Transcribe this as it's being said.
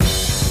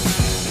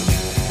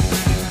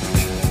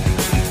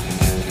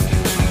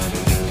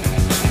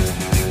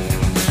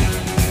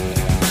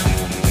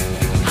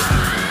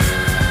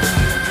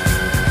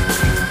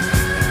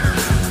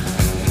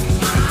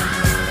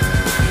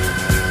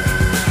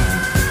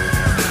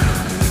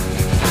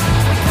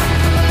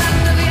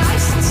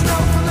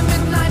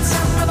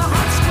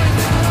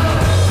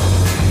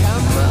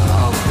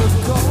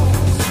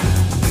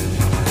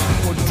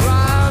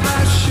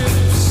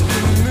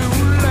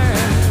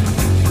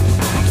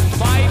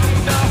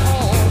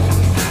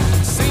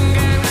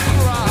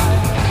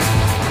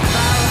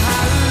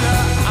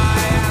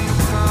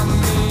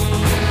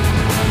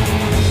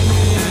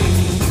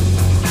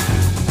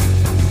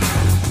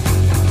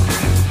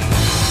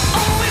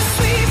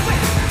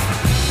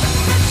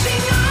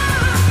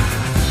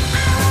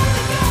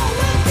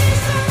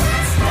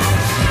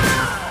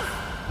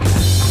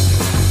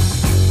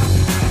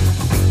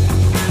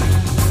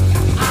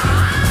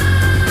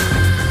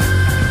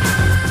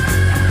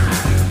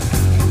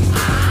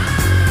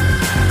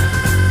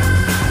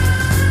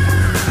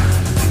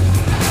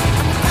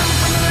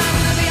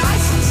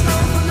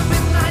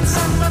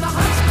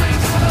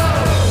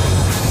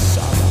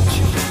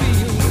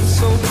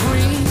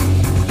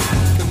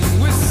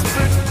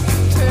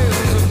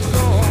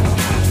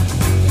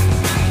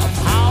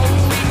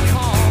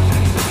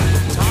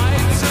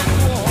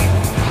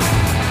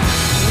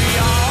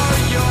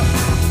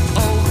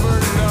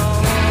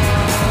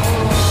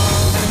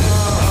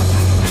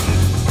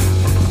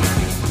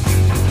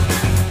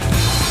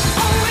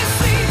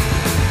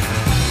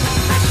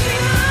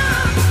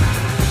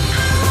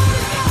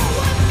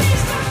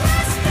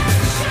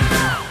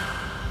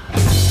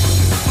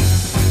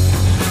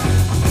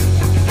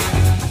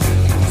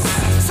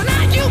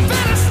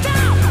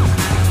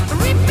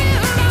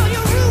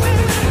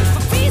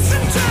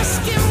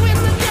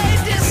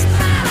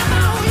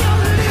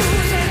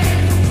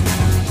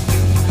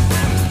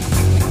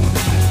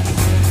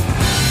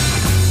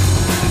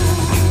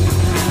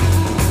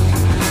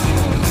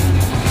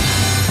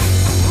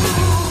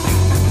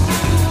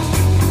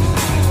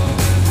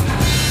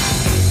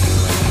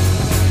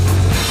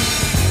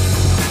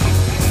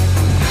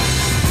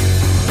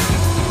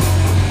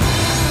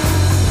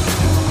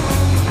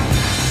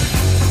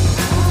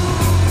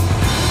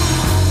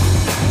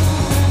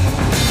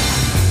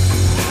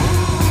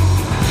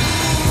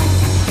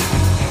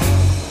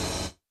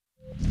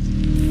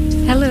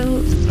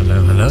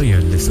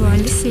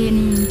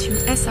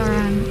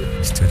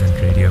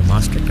Student Radio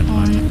Maastricht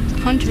on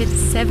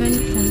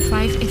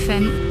 107.5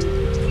 FM.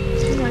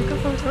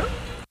 Microphone, sir?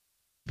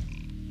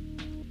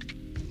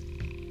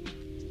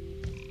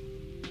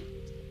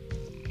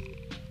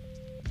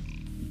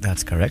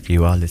 That's correct.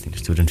 You are listening to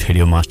Student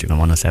Radio Maastricht on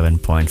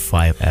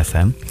 107.5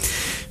 FM.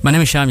 My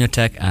name is Sham, your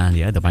tech, and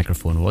yeah, the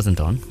microphone wasn't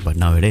on, but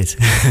now it is.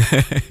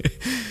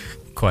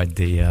 Quite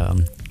the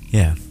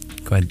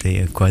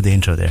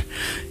intro there.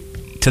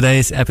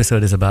 Today's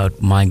episode is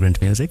about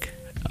migrant music.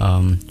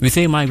 We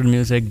say migrant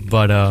music,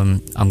 but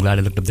I'm glad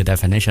I looked up the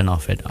definition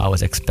of it. I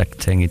was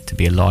expecting it to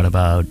be a lot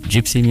about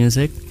gypsy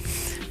music,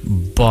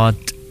 but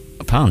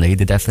apparently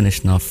the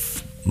definition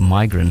of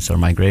migrants or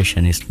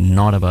migration is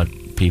not about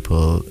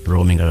people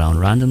roaming around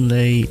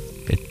randomly.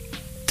 It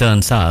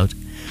turns out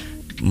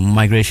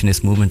migration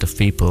is movement of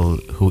people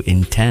who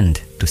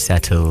intend to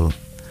settle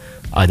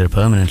either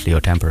permanently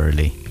or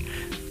temporarily.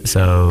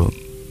 So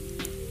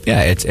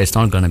yeah, it's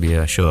not going to be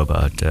a show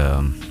about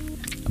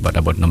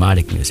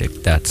nomadic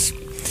music. That's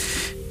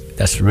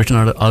written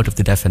out of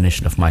the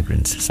definition of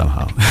migrants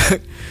somehow.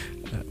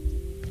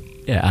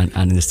 Yeah, and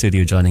in the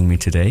studio joining me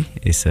today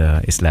is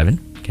Levin.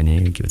 Can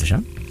you give it a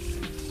shot?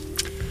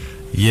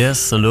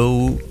 Yes,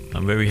 hello.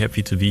 I'm very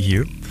happy to be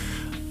here.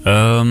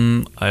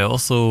 I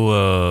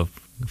also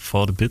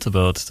thought a bit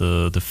about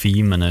the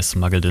theme, and I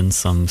smuggled in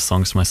some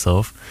songs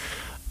myself.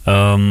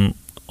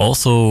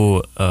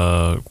 Also,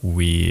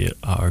 we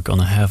are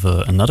gonna have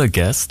another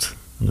guest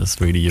in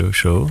this radio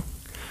show.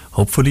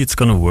 Hopefully it's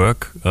gonna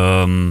work,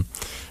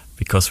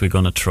 because we're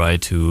gonna try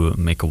to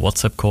make a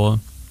WhatsApp call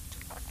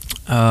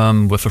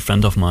with a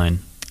friend of mine.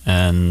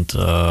 And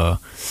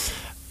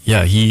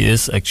yeah, he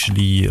is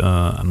actually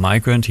a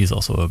migrant. He's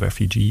also a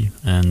refugee,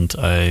 and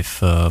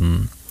I've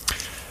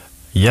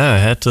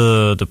had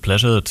the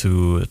pleasure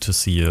to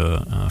see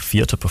a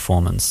theater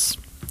performance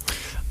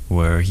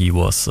where he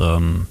was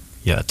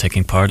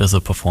taking part as a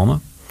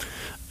performer,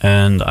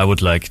 and I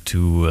would like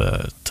to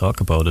talk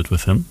about it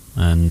with him,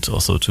 and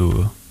also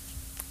to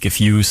give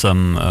you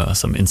some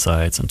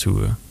insights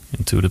into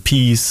the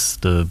piece,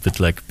 the bit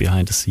like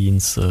behind the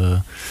scenes,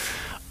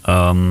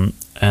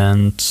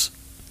 and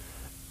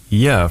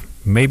yeah,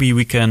 maybe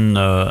we can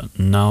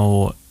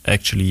now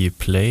actually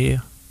play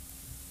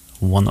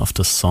one of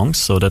the songs.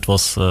 So that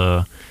was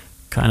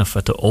kind of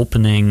at the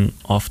opening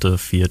of the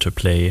theater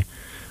play.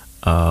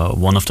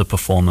 One of the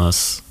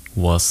performers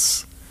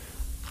was,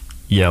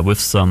 with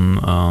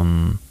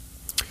some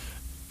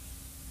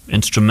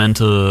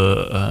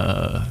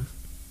instrumental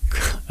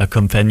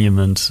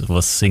accompaniment,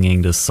 was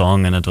singing the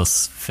song, and it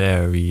was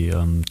very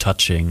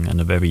touching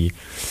and a very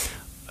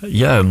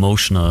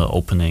emotional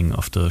opening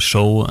of the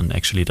show, and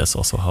actually that's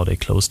also how they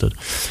closed it.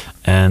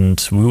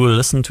 And we will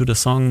listen to the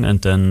song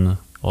and then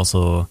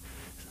also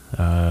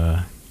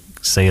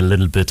say a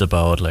little bit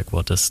about like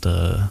what is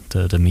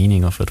the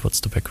meaning of it, what's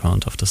the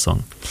background of the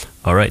song.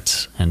 All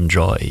right,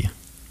 enjoy.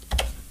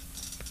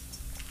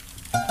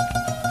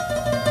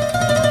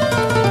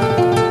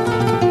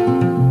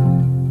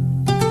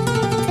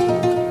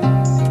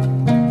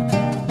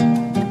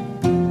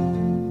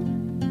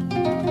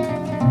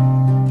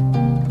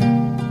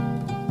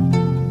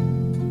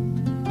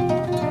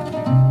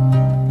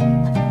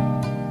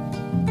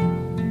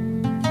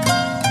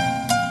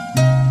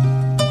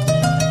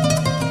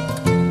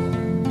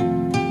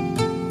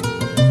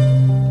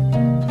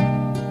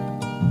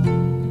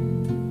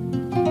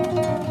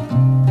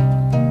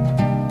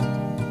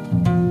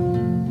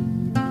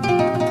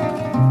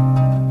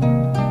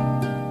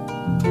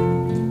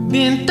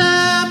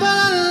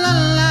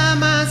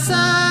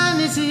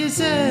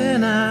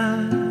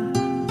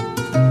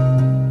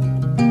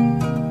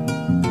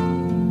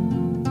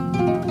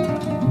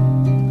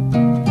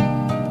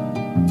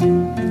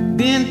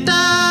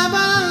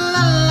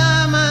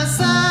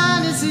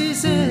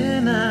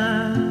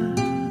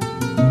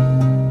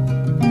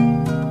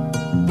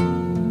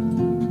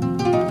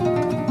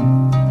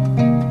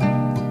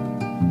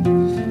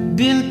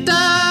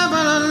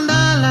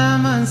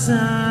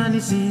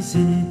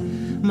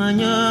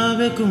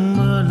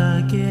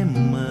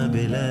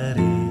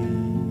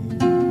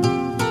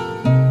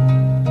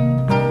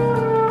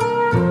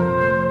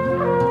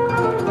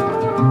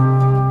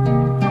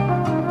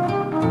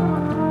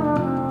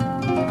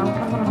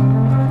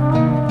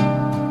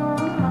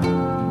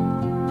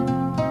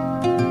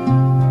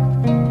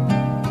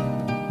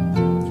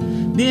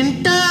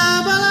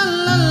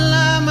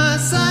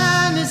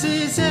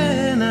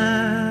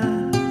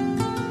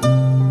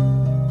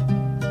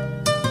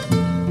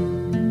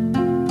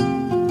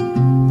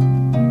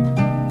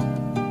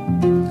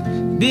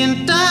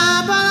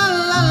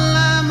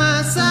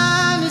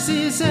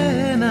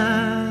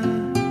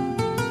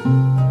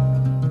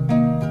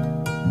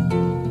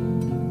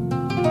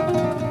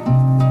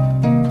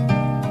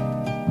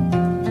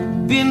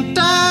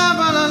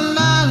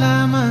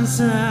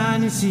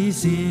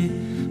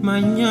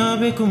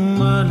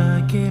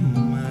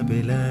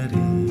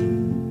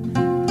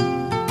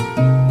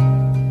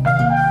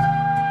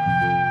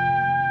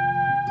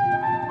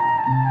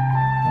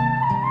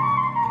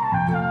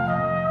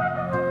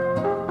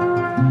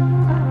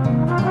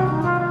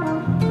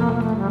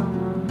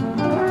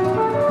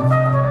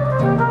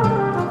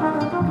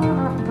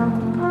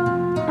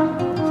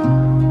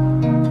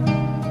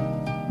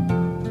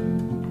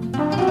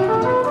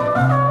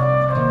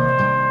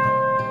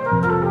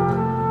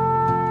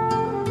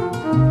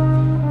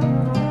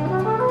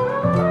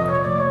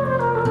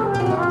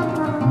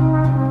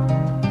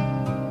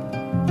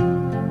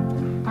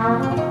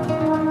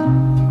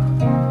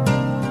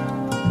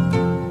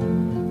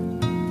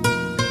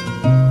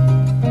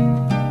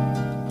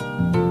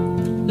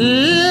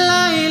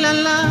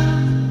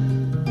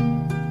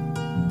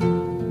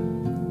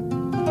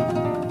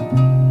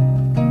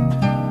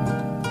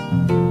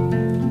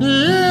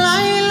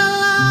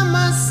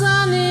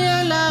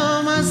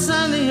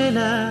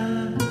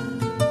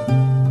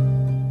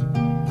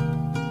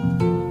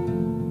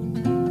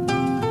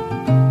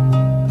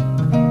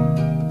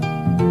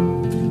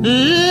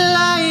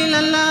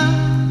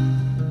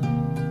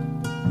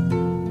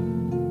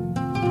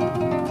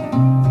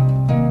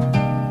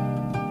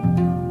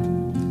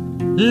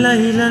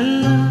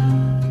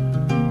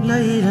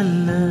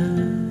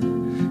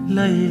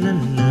 ليلى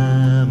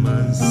لا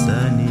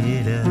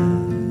منساني لا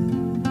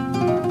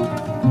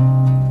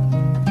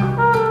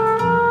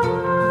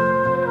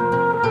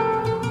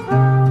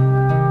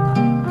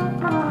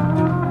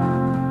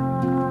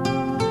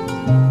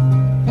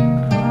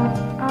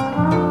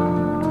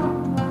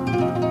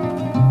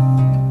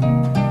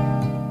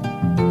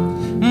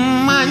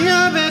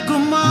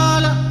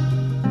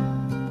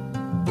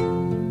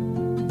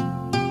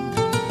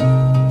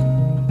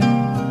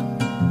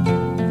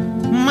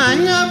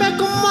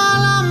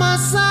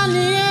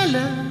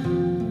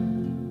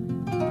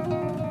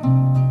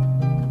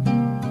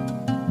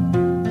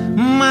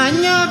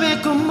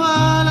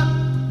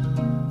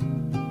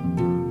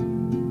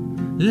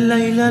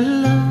ليلى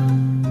لا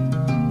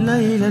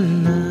ليلى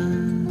لا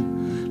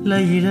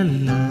ليلى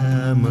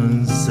لا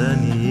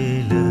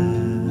منساني لا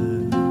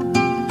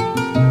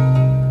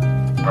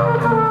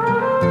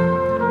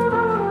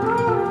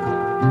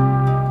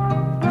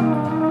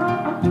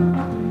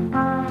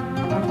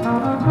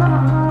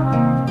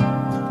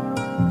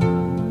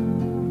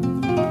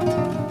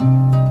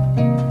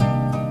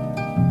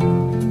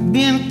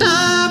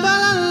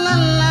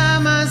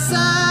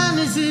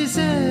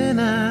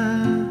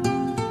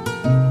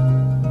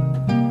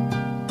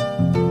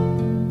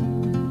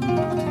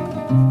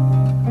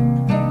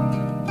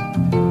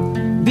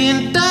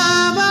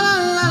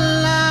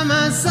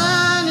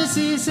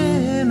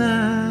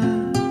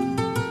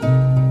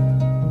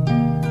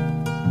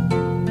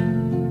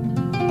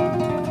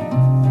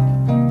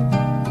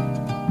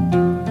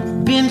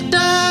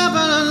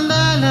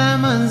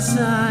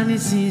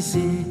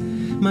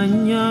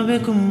Manyabe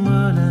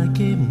kumala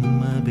ke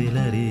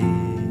mabelare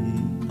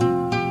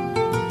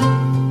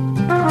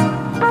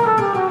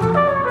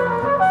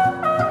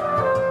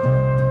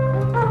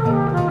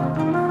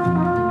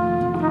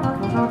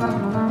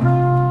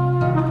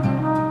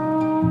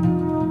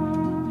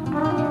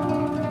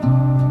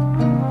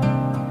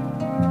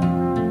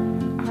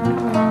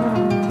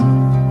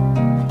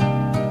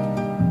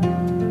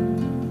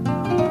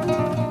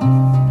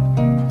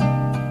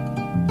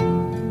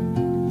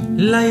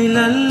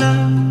Layla la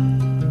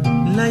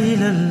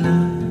Layla la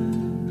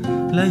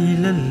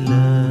Layla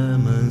la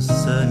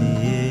mansani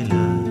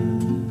la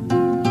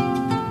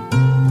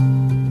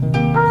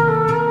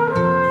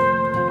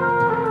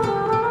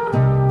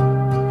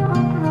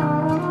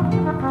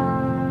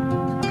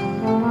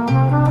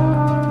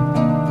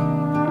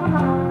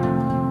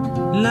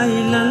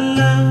Layla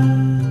la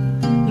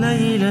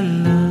Layla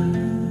la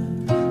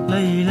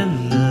Layla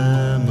la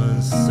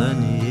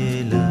mansani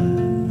la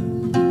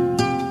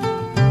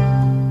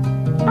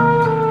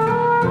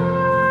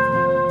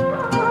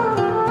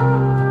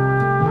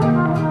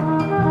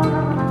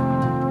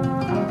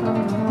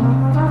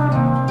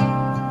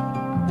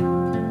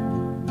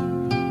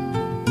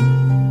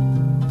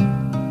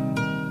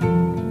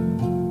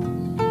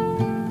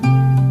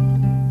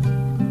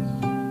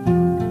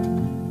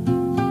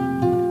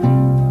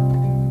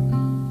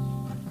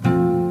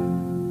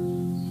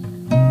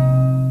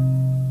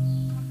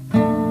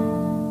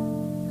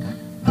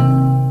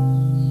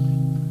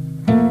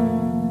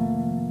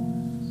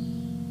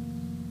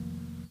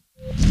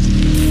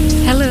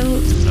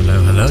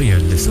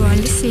You are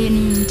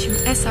listening to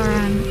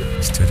SRM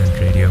Student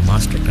Radio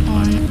Maastricht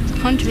on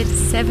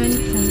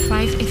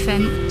 107.5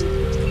 FM.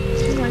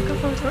 The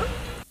microphones on?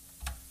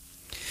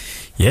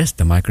 Yes,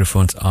 the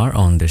microphones are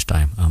on this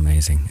time.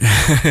 Amazing.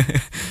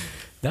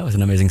 That was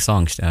an amazing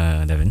song,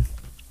 Devin.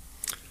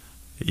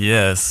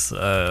 Yes,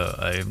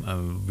 I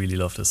really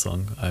love this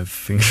song. I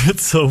think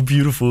it's so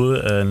beautiful,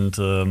 and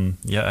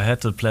I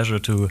had the pleasure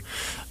to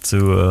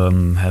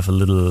have a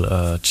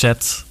little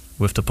chat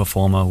with the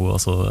performer who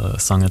also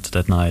sung it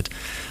that night.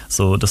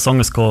 So the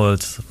song is called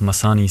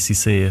Masani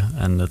Cissé,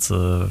 and it's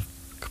a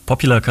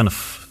popular kind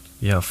of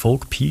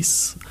folk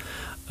piece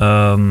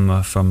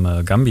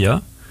from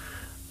Gambia.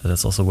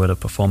 That's also where the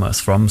performer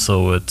is from.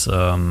 So it's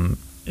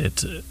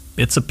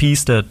a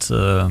piece that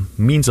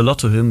means a lot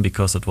to him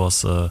because it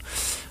was a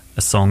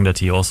song that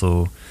he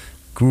also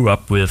grew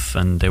up with,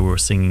 and they were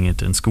singing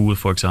it in school,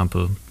 for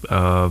example.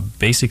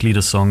 Basically,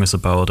 the song is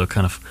about a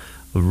kind of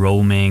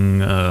roaming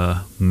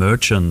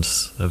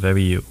merchant, a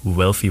very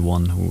wealthy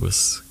one who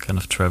was kind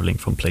of traveling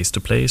from place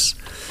to place.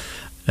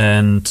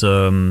 And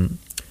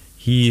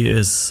he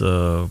is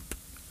a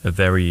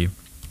very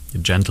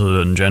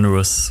gentle and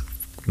generous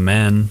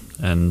man,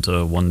 and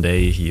one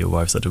day he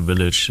arrives at a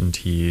village and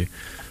he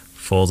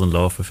falls in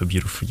love with a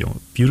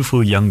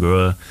beautiful young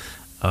girl,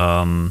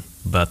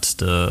 but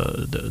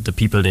the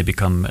people, they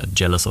become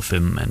jealous of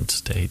him, and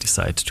they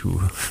decide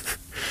to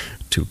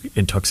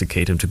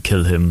intoxicate him, to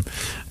kill him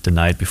the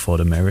night before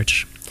the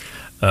marriage.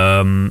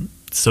 And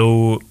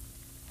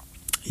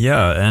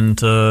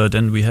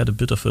then we had a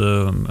bit of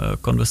a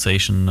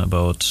conversation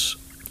about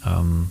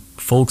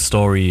folk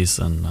stories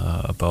and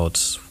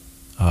about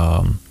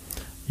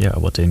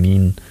what they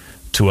mean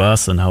to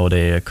us and how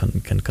they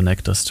can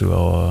connect us to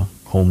our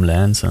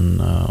homelands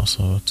and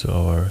also to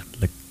our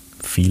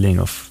feeling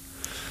of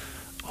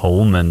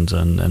home and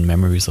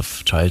memories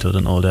of childhood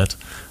and all that.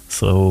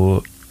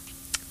 So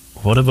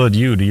What about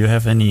you? Do you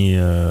have any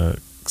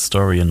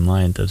story in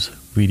mind that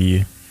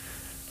really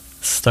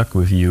stuck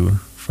with you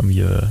from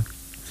your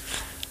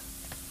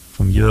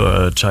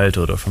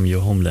childhood or from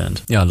your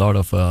homeland? Yeah, a lot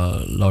of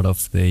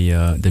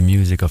the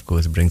music, of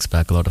course, brings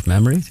back a lot of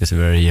memories. It's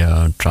very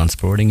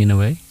transporting in a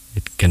way.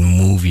 It can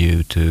move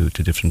you to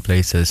different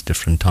places,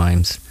 different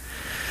times,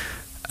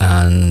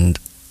 and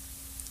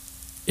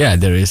yeah,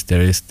 there is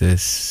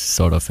this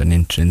sort of an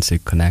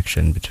intrinsic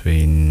connection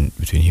between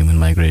human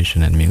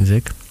migration and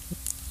music.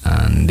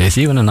 And there's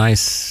even a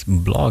nice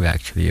blog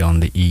actually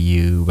on the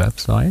EU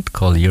website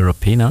called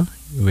Europena,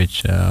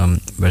 which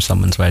where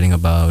someone's writing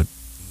about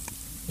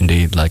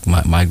indeed like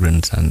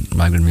migrants and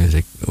migrant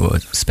music,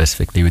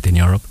 specifically within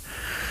Europe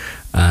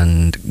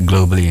and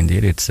globally.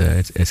 Indeed,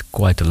 it's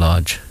quite a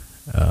large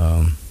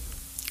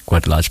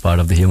part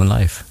of the human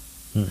life.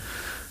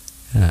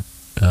 Yeah.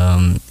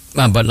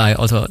 But like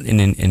also in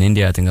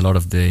India, I think a lot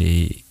of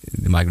the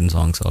migrant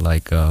songs or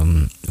like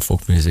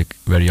folk music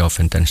very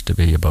often tends to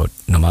be about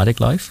nomadic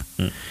life.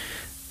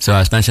 So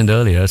as mentioned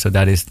earlier, so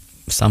that is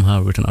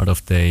somehow written out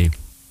of the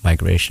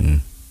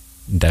migration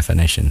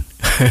definition.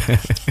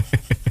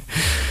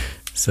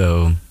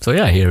 So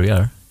yeah, here we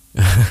are,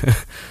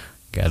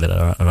 gathered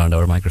around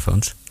our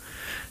microphones.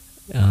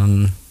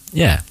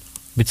 Yeah,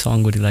 which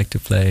song would you like to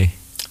play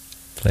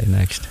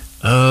next?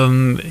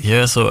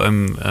 Yeah, so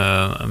I'm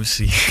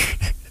obviously.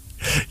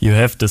 You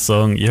have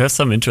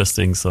some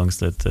interesting songs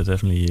that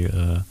definitely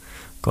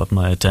got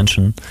my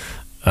attention.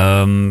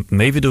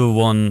 Maybe the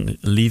one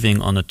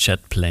Leaving on a Jet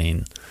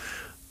Plane.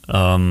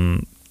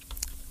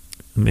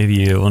 Maybe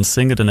you want to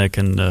sing it and I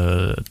can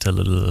tell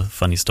a little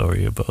funny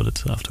story about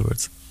it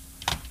afterwards.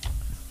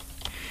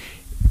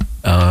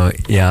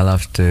 Yeah, I'll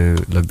have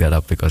to look that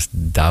up because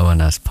that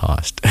one has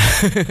passed.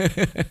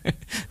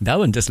 That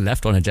one just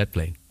left on a jet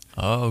plane.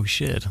 Oh,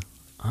 shit.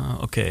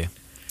 Okay.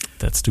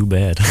 That's too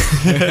bad.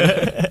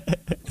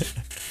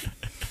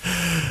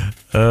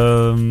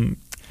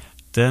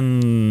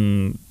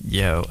 Then,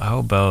 yeah, how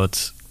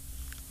about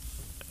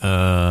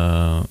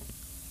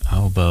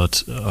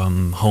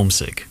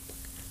Homesick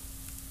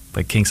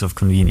by Kings of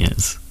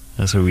Convenience?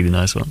 That's a really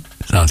nice one.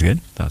 Sounds good.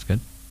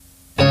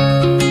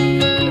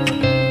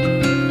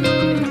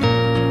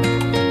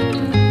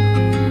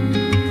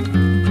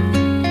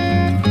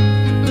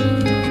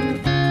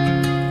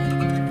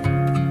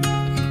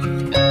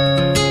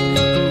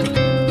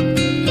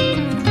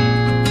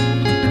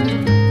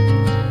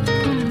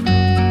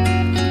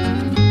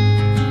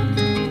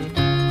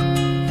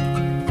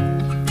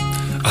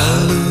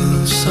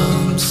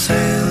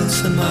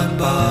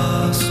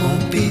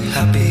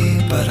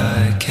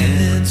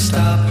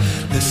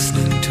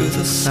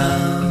 The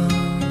sound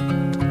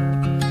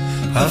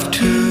of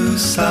two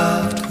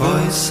soft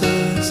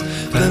voices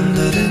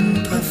blended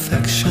in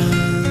perfection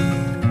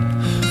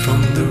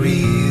from the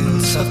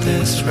reels of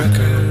this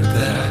record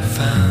that I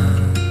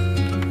found.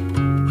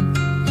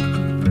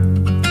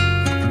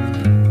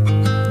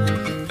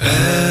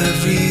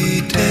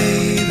 Every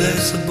day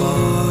there's a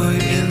boy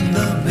in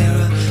the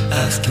mirror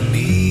asking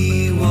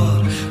me,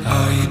 what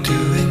are you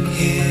doing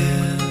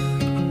here?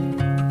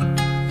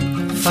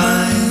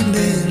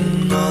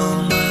 Finding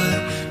all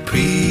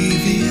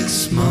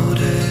previous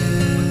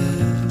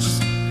motives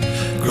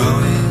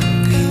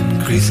growing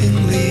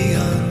increasingly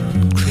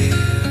unclear.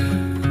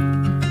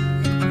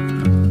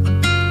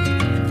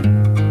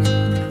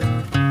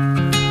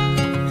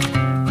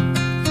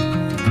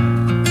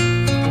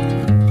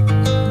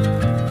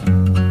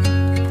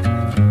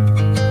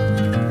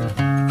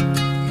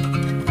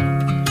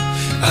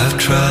 I've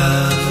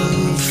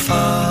traveled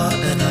far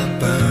and I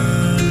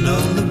burned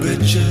all the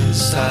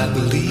bridges I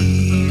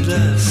believed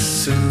as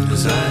soon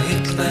as I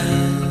hit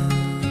land.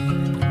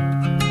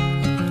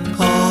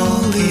 All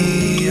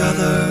the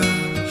other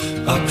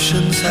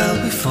options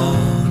held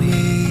before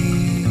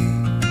me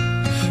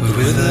would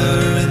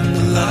wither in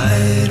the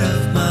light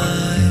of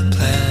my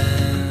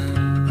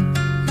plan.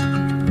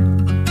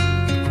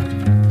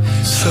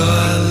 So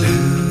I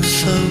lose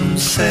some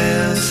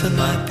sails and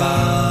my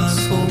boss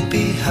won't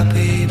be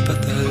happy,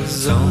 but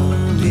there's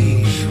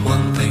only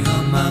one thing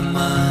on my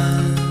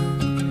mind.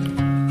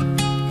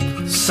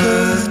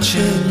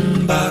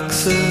 Searching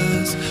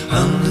boxes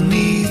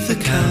underneath the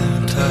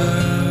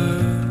counter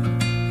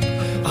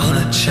on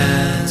a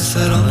chance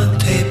that on a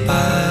tape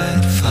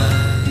I'd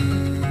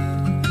find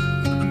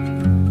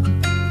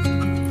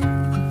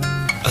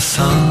a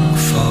song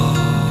for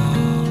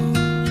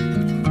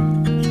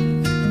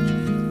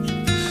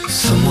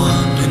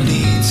someone who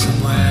needs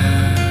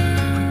somewhere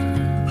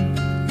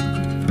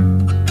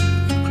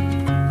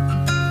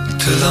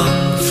to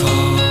long for.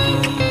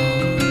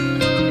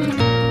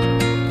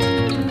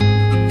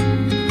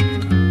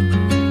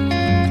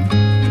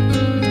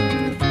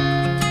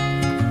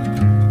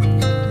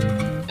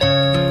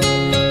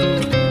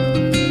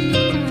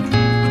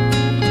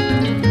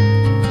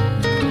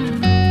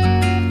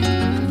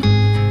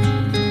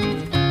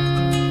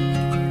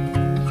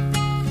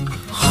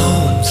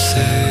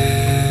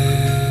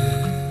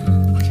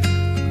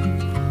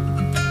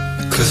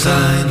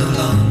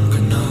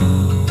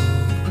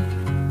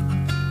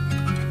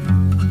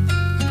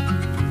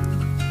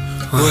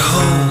 where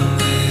home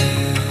is.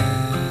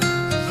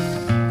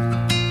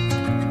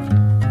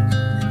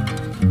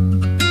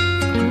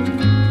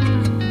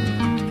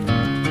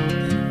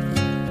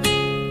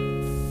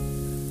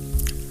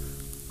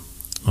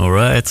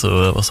 Alright,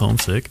 so that was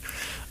Homesick.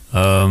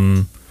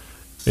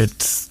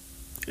 It's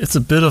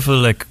a bit of a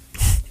like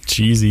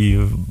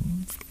cheesy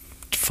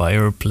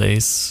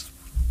fireplace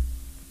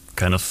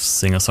kind of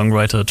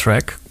singer-songwriter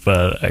track,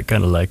 but I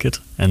kind of like it,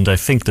 and I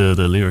think the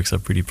lyrics are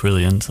pretty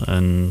brilliant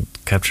and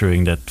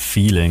capturing that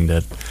feeling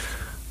that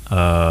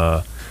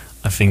I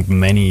think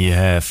many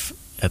have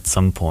at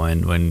some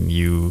point when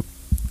you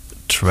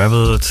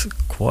traveled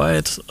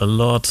quite a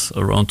lot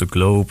around the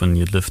globe and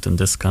you lived in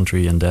this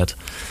country and that,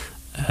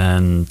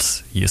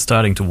 and you're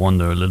starting to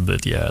wonder a little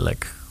bit,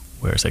 like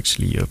where's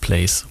actually your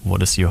place,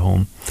 what is your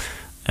home,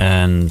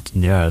 and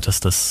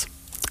just this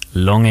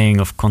longing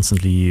of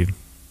constantly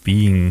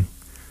being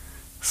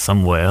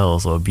somewhere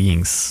else or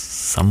being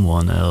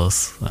someone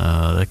else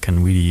that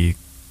can really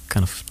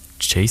kind of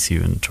chase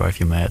you and drive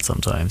you mad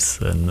sometimes.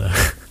 And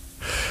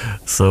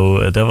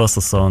so that was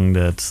a song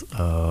that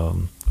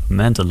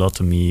meant a lot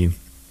to me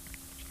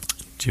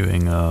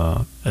during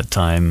a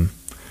time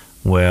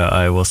where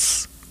I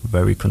was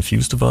very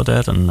confused about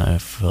that, and I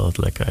felt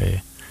like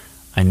I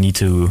need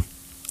to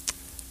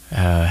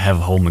have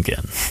a home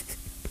again.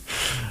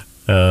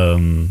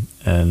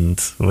 And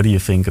what do you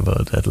think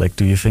about that? Like,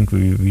 do you think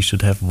we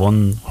should have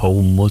one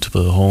home,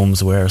 multiple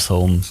homes? Where's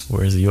home?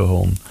 Where's your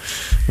home?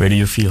 Where do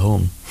you feel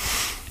home?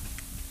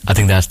 I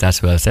think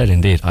that's well said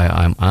indeed.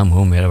 I'm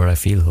home wherever I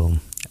feel home,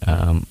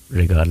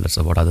 regardless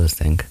of what others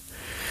think.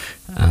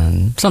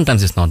 And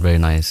sometimes it's not very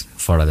nice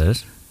for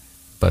others,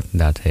 but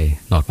that, hey,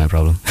 not my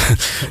problem.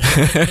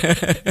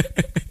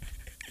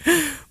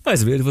 But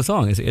it's a beautiful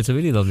song. It's a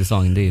really lovely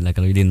song indeed, like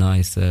a really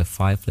nice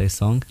fireplace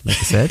song, like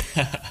you said.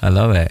 I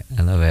love it.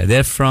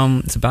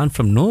 It's a band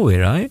from Norway,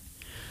 right?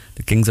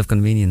 The Kings of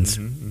Convenience.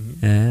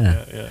 Mm-hmm.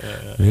 Yeah.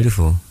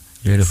 Beautiful.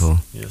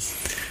 Yes.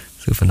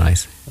 Super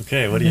nice.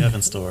 Okay, what do you have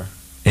in store?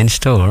 In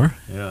store?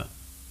 Yeah.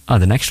 Oh,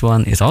 the next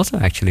one is also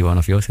actually one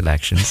of your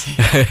selections.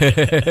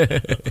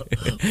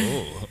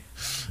 Oh,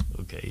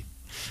 okay.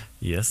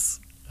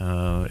 Yes,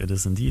 it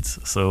is indeed.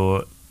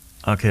 So,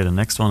 okay, the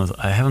next one is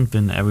I haven't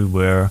been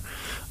everywhere,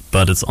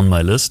 but it's on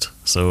my list.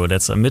 So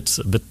that's a bit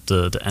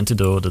the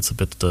antidote. It's a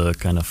bit the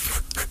kind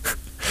of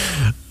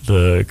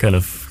the kind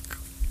of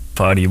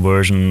party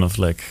version of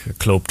like a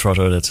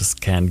globetrotter that just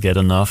can't get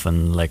enough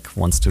and like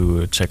wants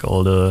to check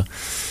all the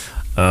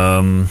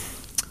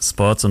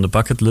spots on the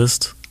bucket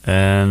list.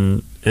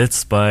 And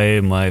it's by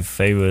my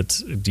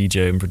favorite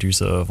DJ and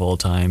producer of all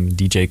time,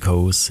 DJ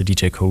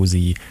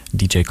Cozy,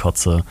 DJ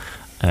Kotze,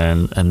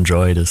 and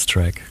enjoy this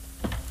track.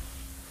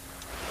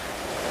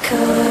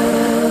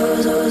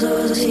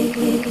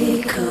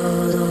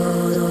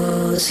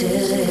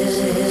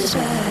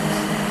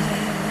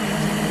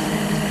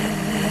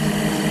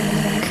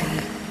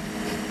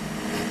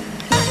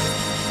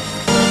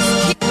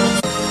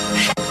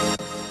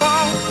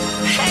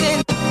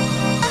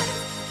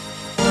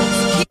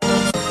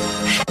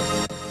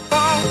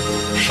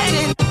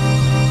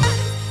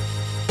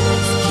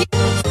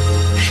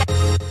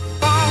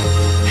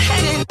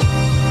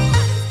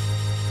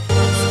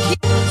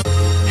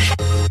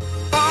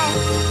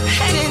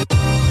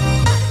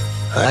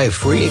 Hi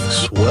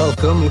freaks,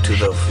 welcome to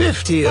the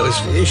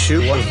 50th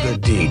issue of the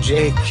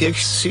DJ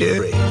Kicks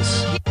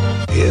series.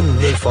 In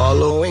the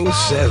following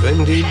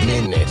 70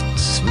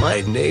 minutes,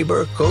 my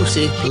neighbor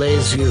Kosi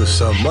plays you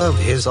some of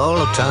his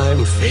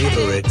all-time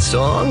favorite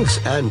songs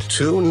and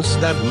tunes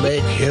that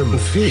make him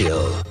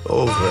feel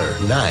over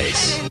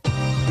nice.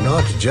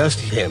 Not just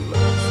him,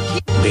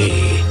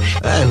 me,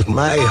 and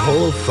my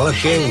whole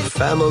fucking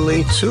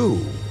family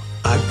too.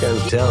 I can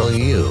tell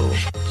you.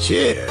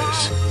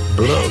 Cheers,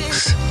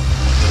 blokes.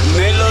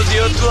 Me lo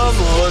dio tu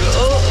amor,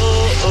 oh,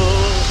 oh,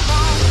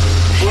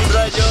 oh. Un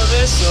rayo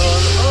de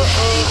sol, oh, oh,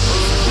 oh.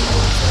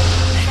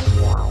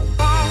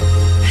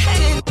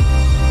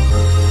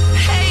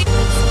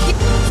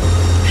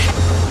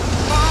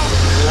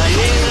 La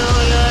lino,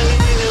 la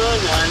lino,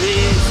 la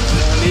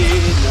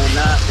lino,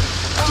 la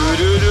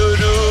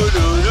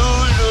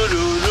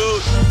tururururururururu.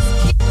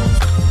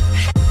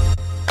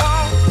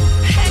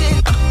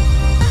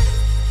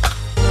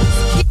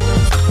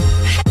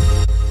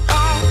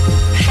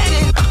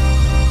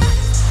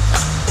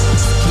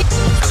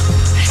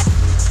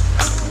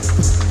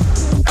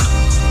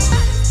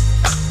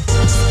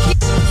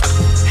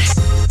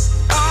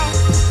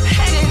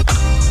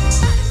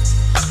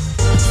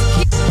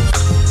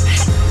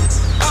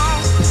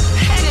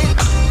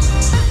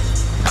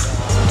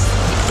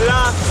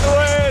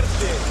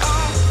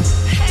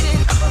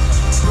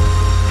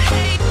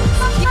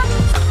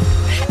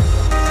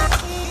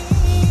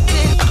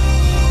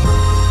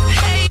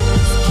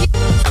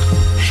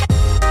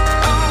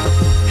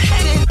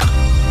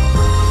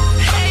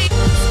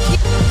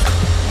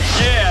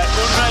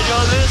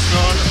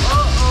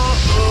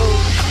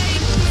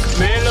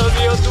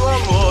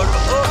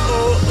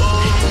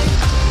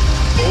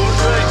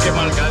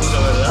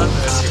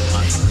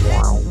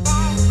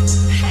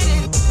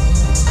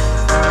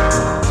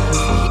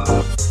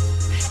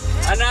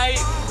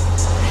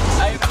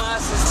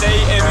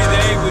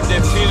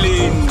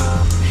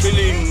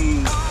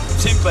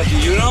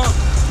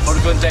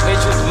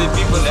 contagious to the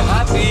people, they're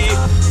happy.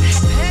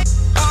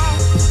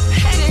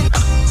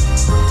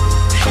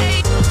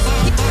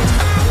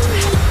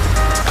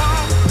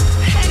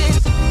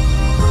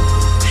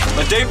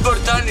 But the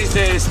important is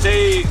to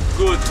stay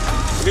good,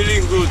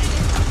 feeling good,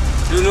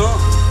 you know?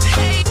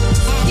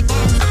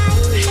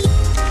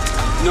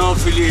 No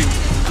feeling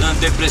not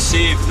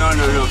depressive, no,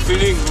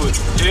 feeling good,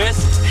 yes?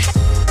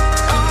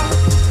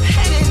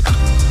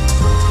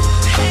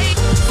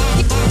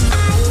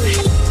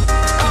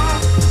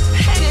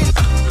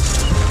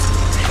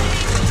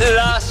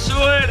 La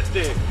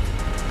suerte.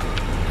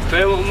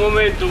 Espera un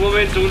momento,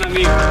 un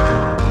amigo.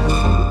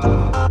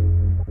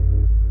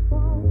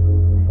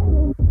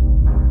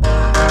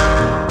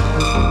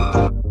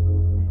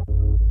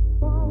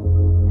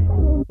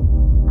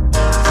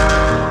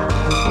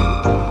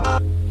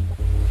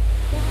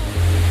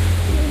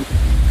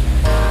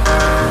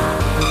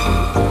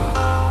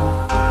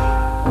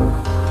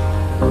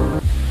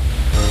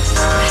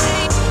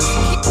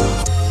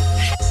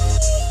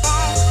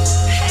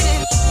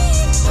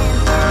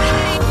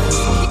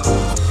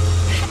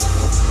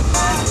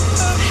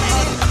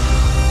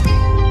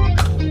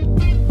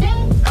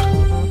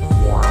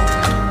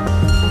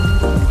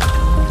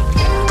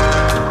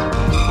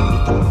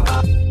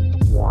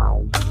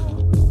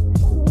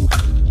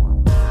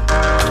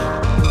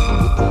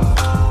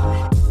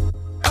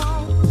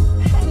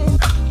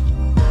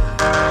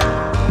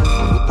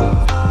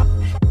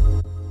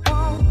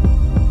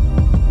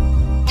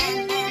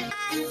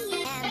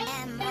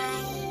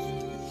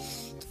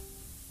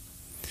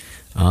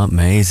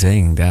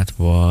 Amazing. That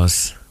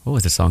was, what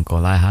was the song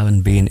called? I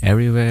Haven't Been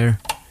Everywhere.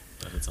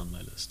 But it's on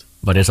my list.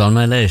 But it's on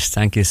my list.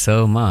 Thank you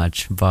so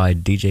much. By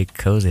DJ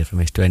Cozy from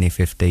his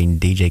 2015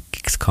 DJ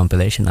Kicks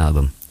compilation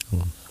album.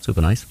 Oh,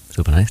 super nice.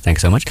 Thank you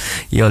so much.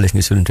 You're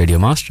listening to Student Radio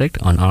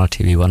Maastricht on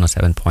RTV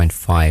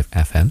 107.5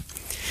 FM.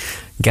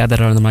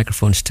 Gathered around the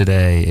microphones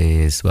today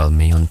is, well,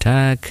 me on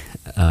tech,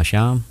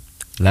 Shyam,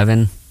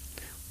 Levin,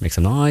 make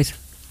some noise.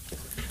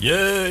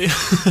 Yay!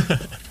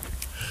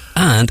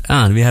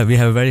 And we have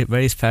a very,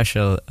 very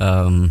special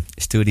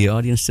studio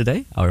audience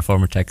today. Our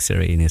former tech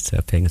Serene is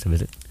paying us a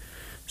visit,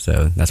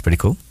 so that's pretty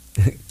cool.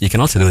 You can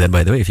also do that,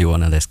 by the way, if you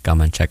want to just come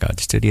and check out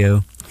the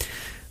studio,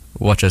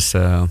 watch us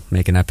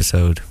make an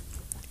episode.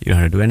 You don't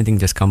have to do anything,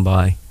 just come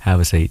by, have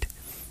a seat,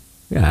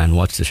 and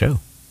watch the show.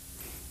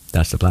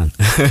 That's the plan.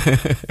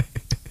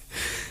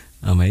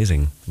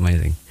 Amazing.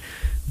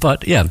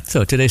 But yeah,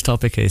 so today's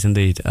topic is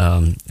indeed,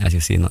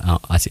 as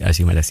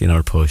you might have seen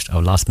our post,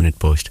 our last minute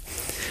post.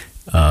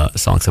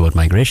 Songs about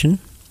migration,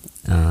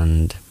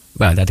 and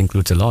well, that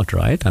includes a lot,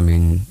 right? I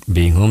mean,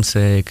 being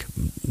homesick,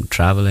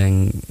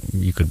 traveling,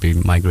 you could be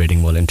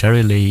migrating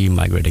voluntarily,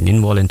 migrating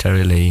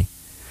involuntarily.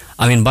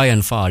 I mean, by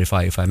and far, if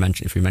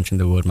we mention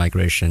the word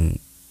migration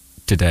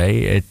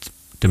today,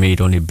 to me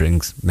it only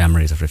brings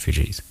memories of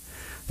refugees.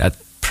 That's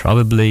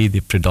probably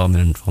the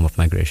predominant form of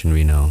migration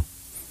we know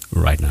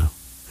right now.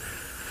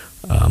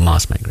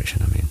 Mass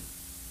migration, I mean.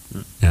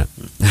 Yeah.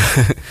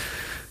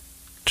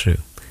 True.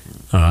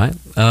 All right.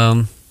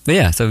 But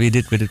yeah, so we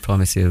did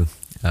promise you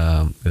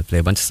we'll play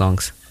a bunch of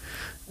songs.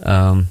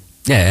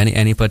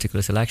 Any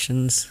particular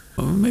selections?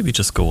 Maybe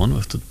just go on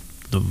with the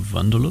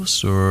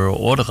Vandalus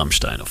or the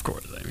Rammstein, of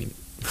course. I mean,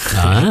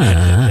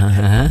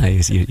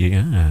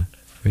 yeah.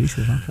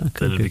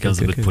 Then it becomes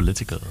a bit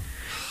political.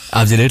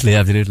 Absolutely.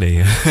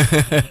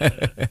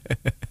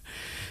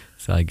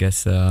 So I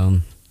guess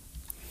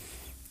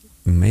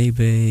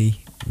maybe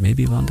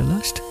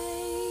Wanderlust.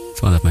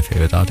 It's one of my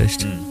favorite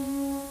artists.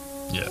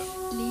 Yeah.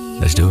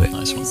 Let's do it.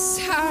 Nice one.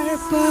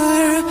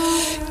 Harbor,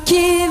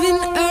 giving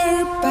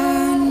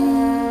urban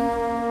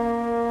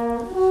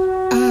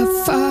a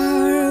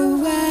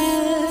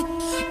farewell.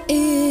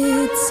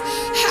 Its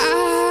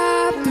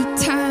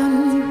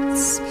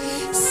habitants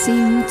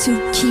seem too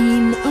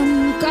keen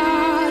on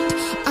God.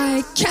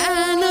 I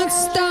cannot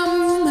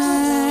stomach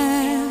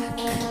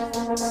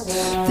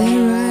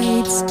their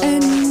rights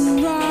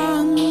and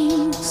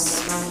wrongs.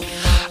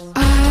 I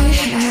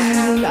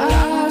have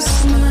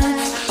lost my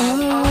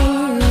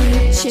origin,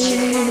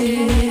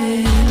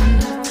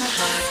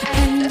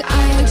 and I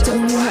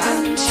don't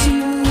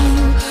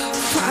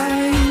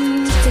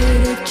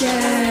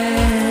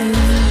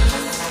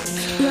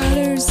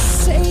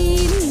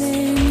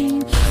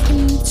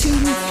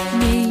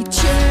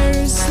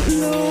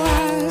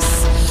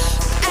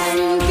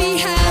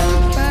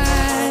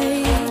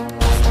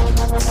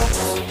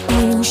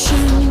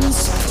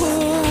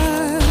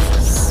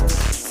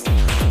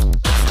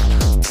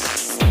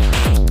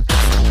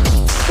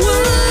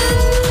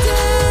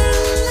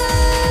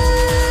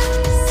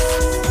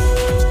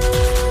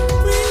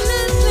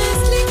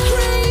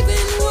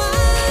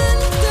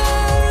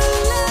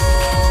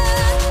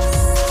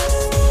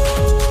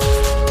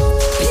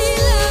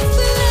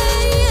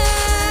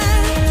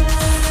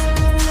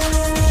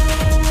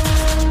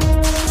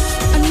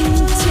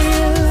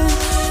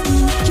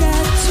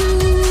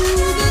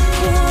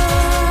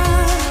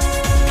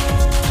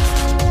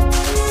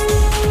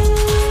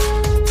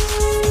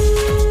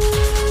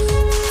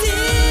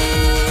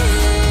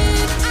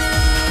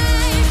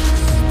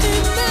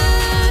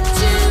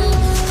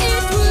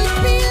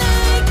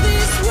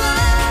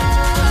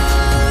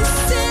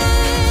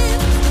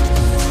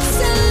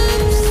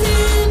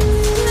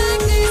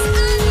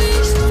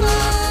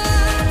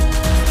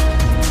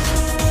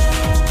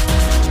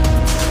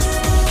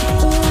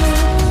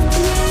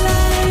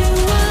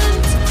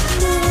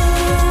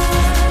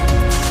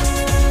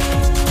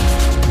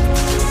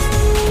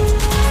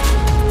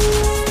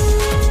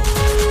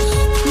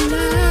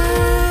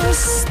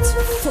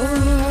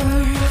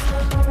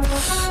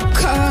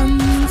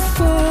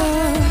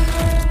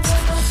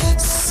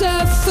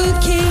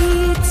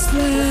suffocates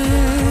the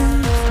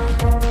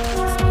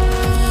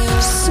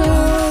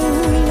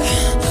soul.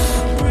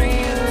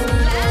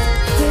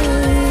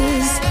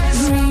 This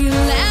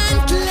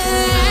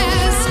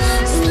relentless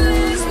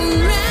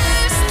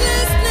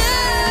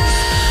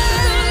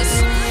restlessness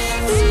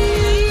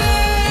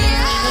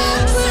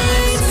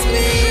breaks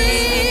me.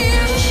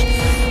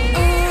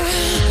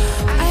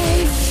 I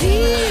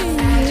feel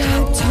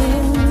at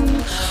home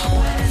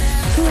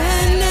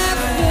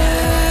whenever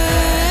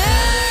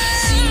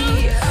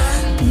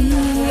the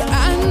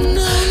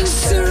unknown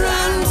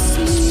surrounds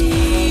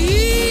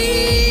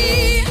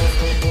me.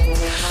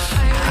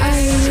 I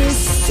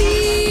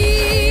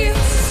receive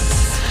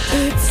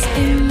its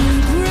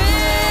embrace.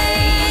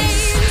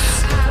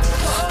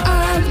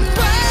 I'm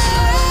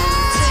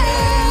aboard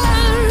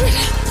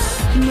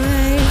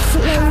my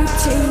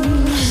floating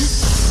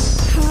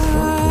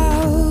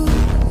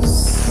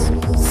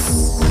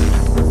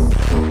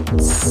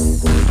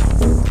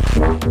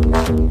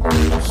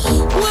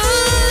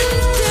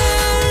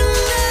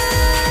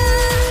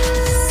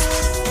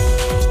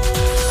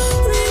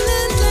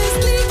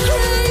relentlessly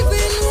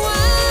craving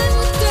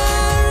wanderlust.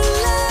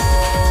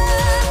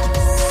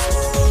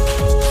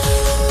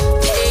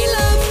 Peel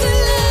off the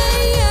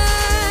layer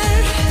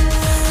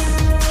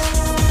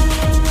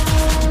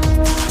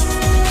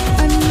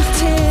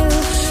until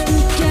you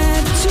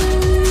get to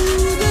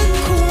the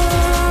core.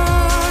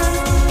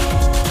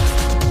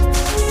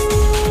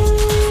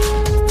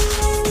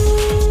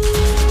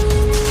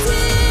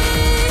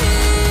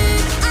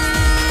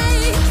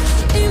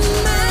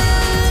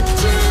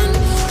 Imagine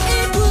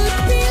it would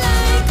be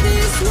like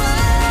this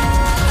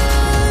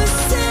was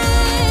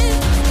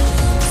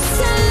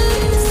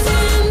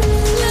something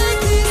like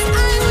this I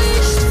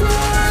wished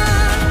for.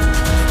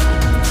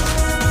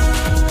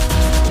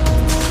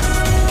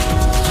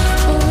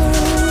 Or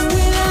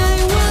will I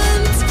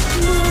want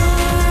from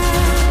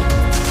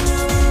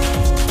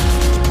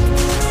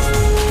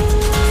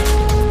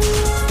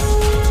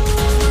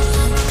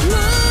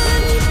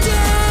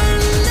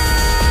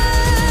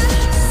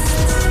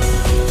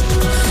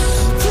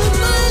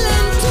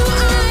island to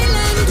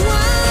island,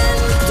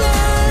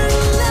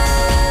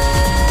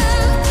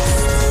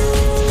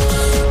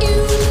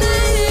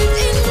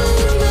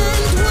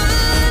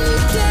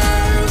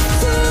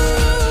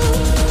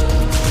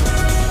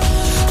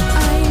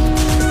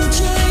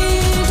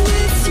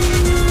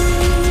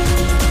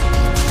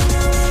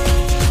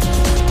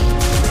 united in movement,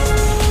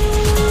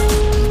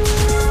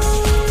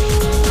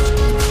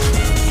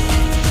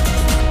 wonderful.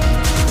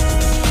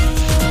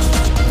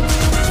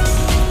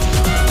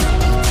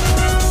 I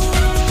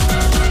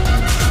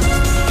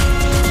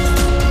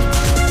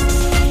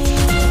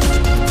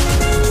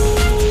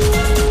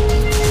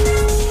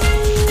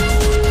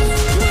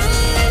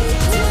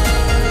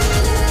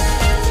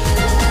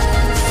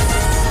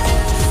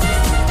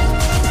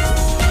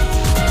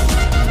enjoy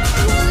it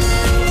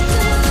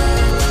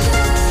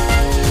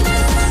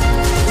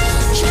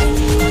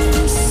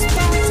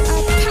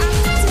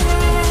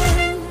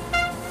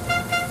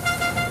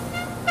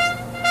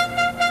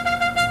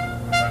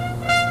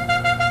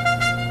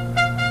with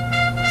you.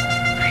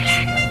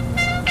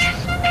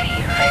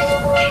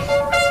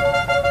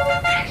 Can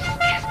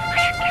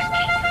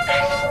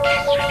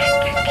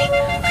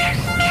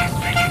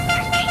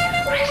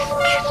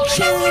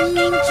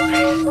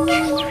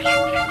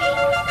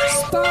you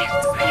spot a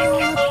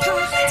pattern?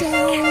 Can you spot a pattern? Can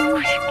you?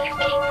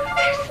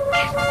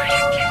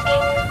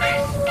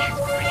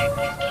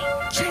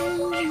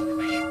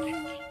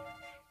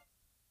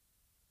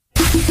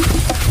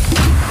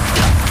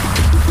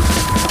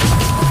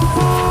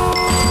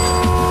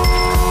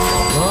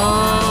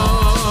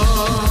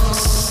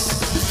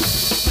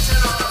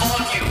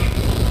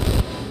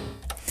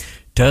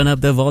 Turn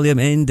up the volume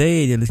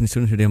indeed. You're listening to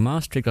Student Radio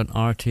Maastricht on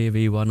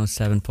RTV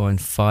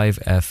 107.5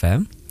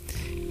 FM.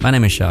 My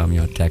name is Sham,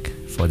 your tech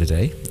for the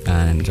day.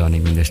 And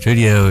joining me in the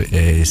studio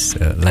is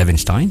Levin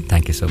Stein.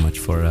 Thank you so much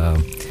for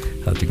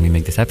helping me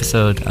make this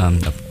episode,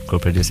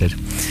 co-produce it.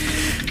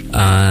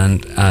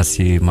 And as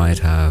you might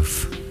have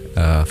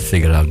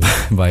figured out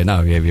by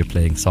now, we're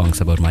playing songs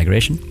about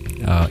migration,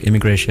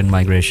 immigration,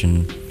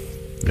 migration,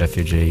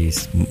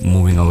 refugees,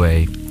 moving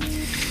away.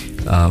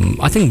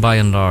 I think by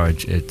and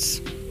large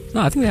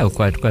I think we have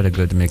quite a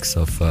good mix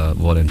of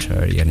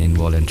voluntary and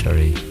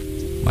involuntary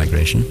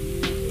migration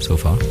so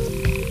far.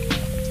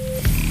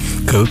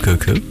 Cool.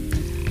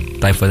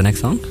 Time for the next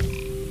song?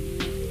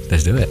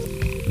 Let's do it.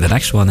 The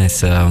next one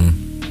is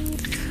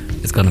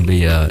it's gonna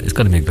be a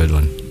good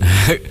one.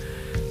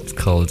 It's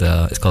called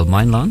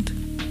Mainland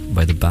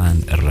by the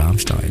band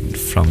Rammstein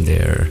from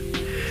their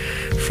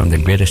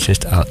greatest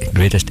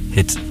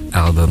hits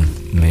album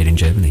Made in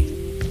Germany.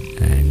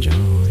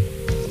 Enjoy.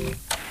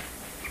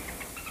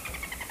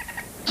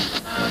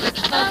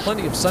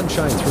 Plenty of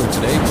sunshine through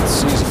today with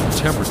seasonal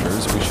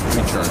temperatures. We should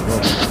reach our normal.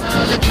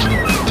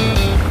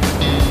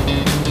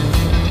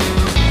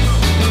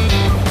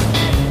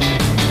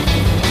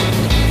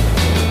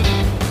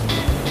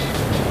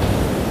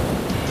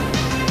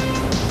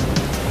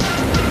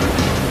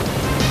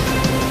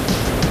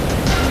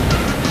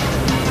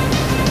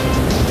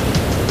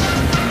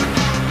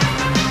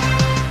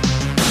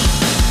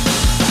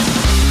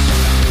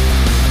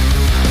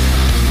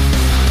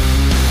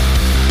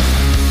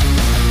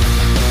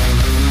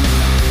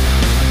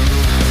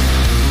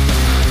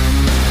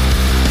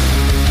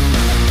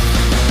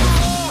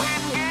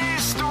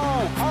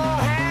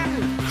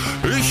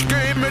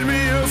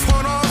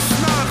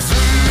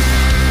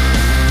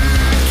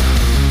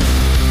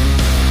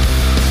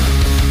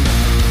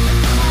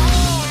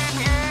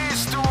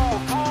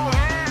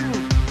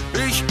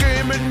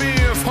 mit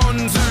mir von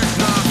Süd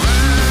nach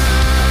West.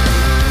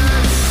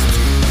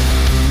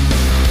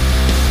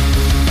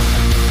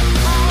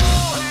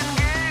 Wohin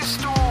gehst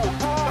du?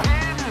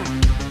 Wohin?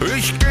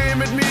 Ich geh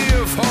mit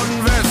mir von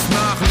West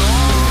nach Nord.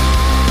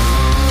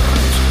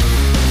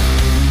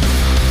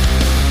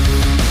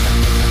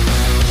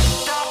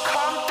 Da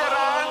kommt er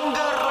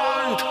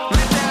angerannt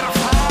mit der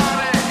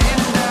Fahne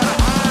in der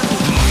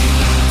Hand.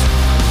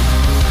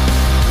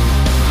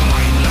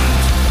 Mein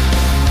Land,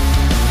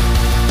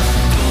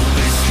 du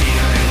bist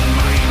hier in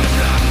meinem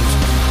Land.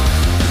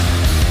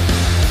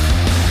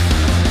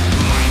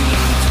 Mein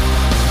Land,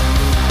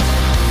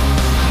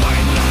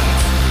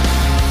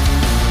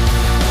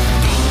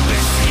 du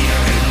bist hier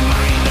in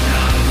meinem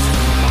Land.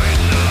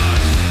 Mein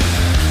Land.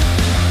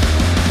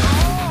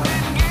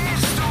 Wohin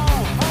gehst du?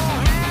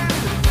 Wohin?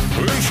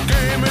 Ich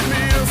geh mit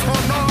mir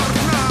von Nord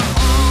nach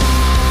Ost.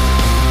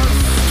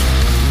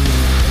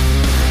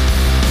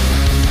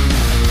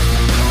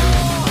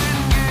 Wohin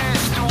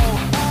gehst du?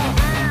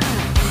 Wohin?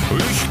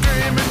 Ich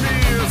geh mit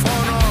mir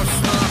von Ost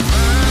nach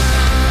West.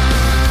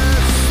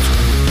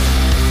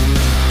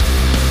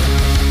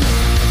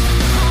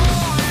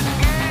 Wohin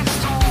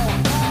gehst du?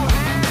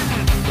 Wohin?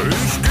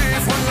 Ich geh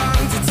von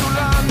Land zu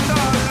Land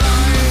allein.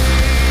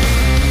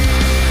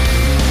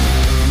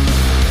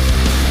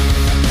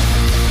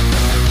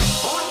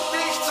 Und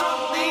nichts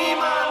und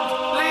niemand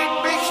lädt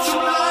mich zu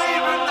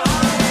bleiben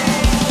ein.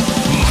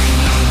 Mein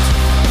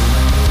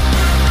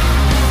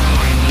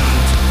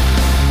Land,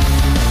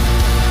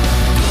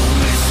 du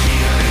bist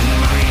hier in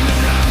meinem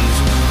Land.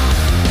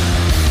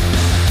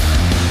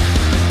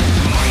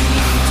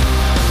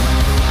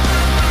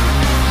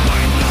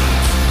 Mein Land,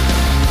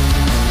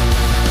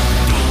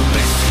 du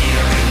bist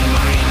hier in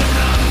meinem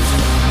Land.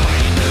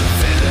 Meine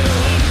Welle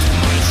und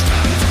mein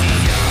Strand,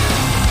 ja.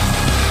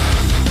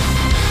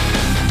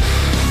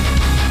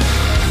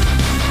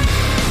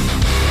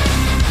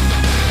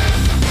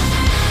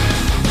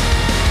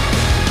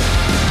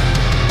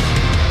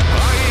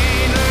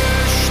 Eine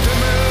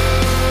Stimme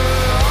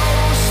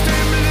aus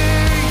dem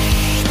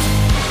Licht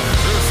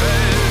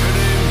fällt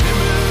dem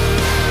Himmel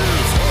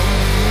vom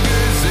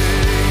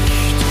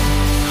Gesicht,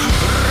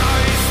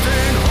 reißt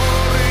den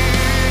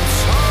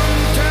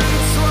Horizont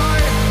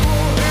entzwei.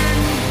 Wohin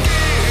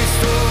gehst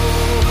du?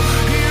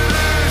 Hier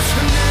ist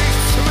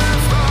nichts mehr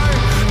frei.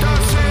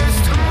 Das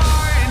ist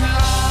mein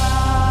Land.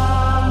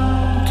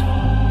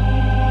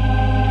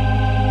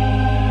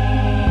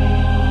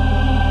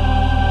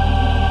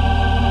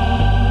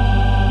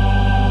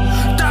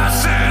 Das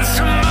ist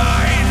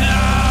mein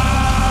Land.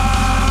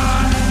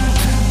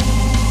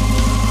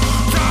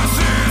 Das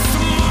ist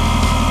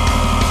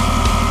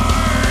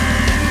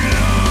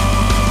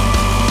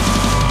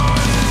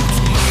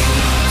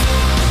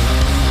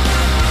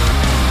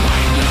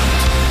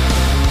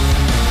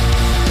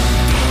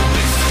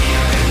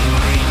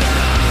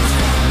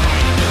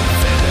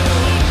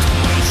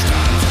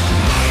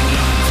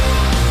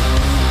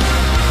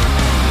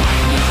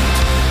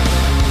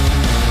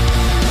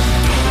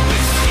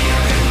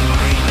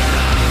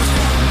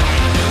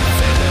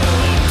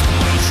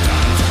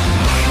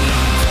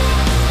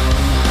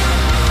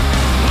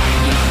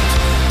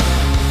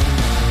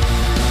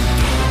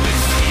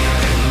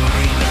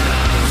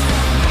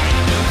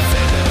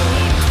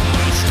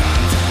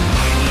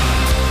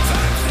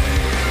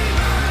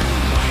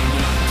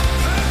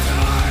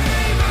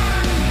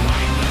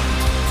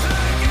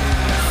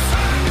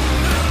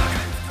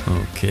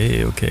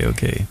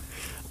Okay.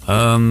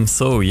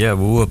 So yeah,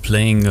 we were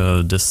playing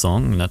this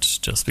song not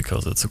just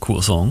because it's a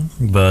cool song,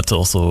 but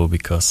also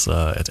because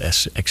it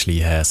actually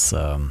has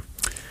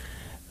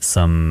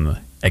some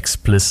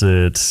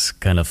explicit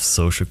kind of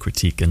social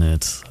critique in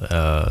it,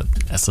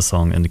 as the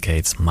song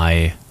indicates.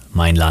 Mein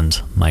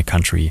Land, my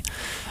country.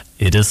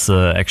 It is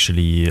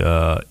actually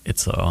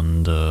it's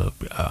on the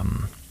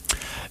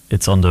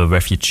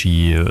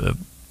refugee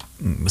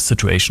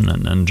situation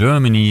in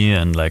Germany,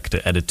 and like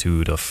the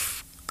attitude of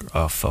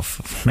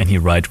many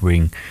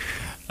right-wing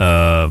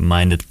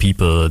minded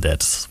people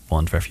that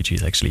want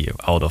refugees actually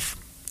out of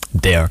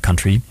their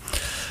country.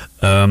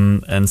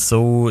 And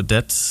so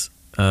that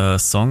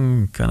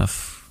song kind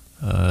of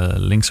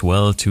links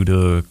well to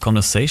the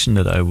conversation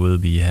that I will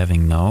be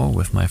having now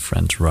with my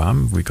friend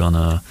Ram. We're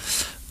gonna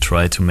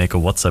try to make a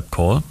WhatsApp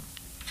call.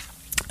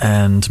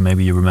 And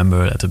maybe you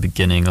remember at the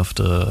beginning of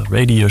the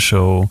radio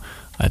show,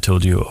 I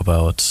told you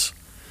about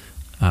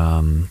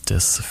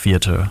this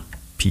theater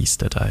piece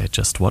that I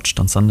just watched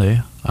on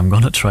Sunday. I'm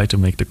gonna try to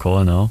make the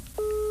call now.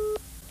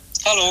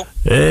 Hello.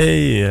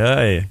 Hey,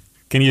 hi.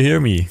 Can you hear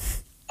me?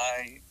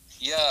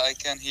 Yeah, I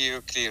can hear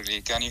you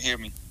clearly. Can you hear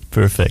me?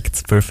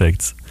 Perfect.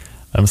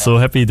 I'm so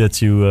happy that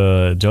you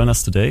join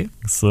us today.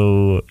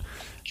 So,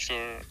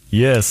 Sure.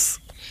 yes,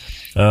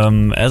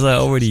 as I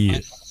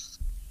already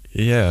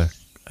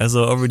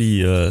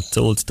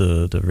told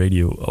the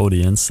radio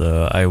audience,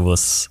 I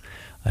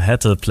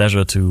had the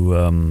pleasure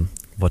to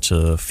watch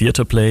a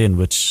theater play in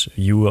which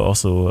you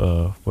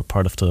also were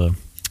part of the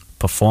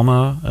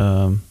performer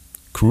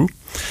crew.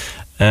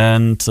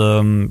 And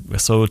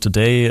so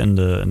today in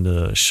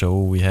the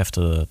show we have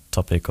the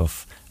topic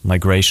of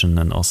migration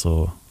and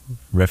also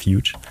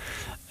refuge.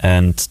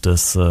 And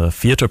this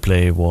theater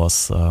play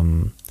was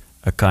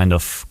a kind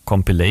of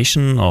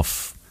compilation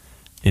of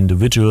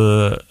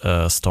individual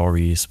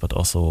stories, but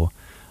also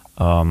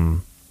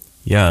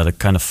the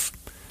kind of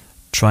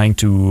trying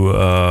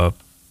to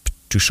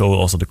show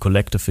also the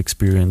collective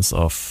experience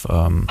of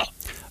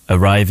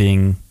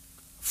arriving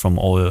from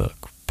all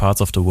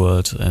parts of the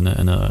world in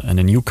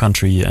a new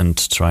country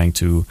and trying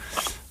to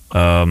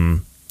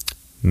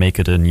make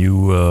it a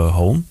new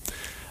home.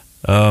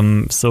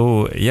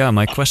 So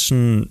my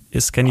question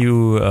is, can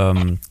you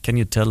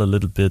tell a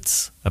little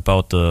bit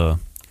about the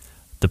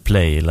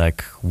play?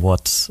 Like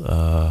what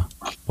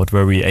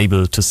were we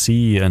able to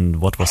see,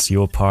 and what was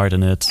your part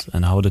in it,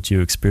 and how did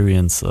you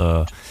experience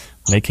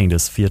making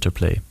this theater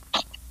play?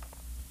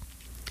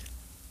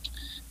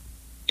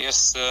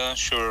 Yes,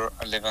 sure,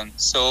 Levin.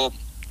 So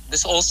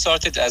this all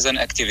started as an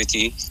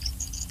activity,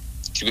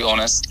 to be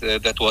honest,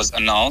 that was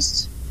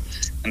announced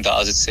in the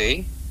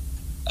AZC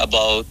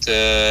about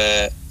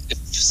if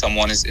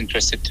someone is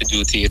interested to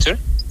do theater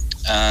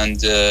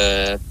and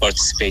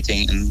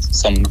participating in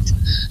some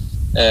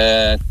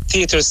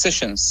theater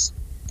sessions.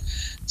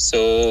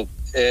 So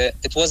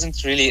it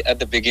wasn't really at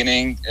the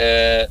beginning.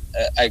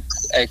 I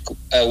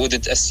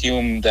wouldn't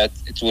assume that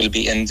it will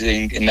be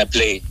ending in a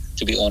play,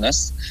 to be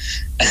honest.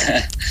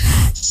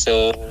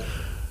 So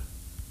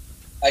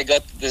I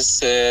got this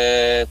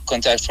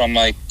contact from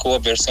my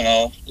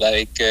co-personnel,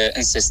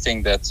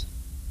 insisting that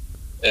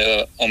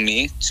on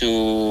me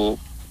to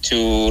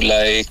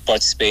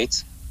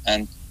participate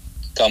and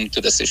come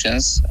to the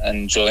sessions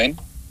and join.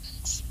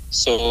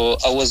 So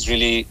I was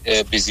really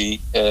busy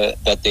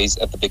that days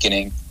at the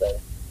beginning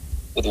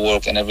with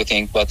work and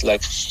everything. But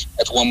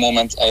at one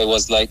moment I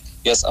was like,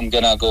 yes, I'm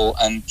gonna go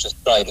and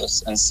just try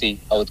this and see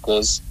how it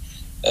goes.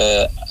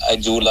 I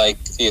do like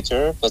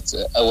theater, but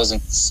I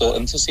wasn't so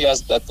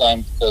enthusiastic that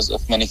time because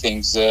of many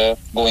things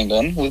going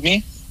on with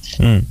me.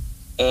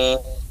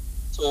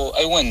 So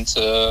I went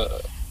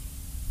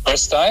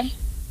first time,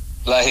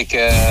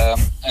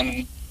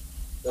 and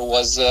there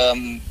was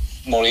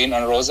Maureen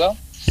and Rosa.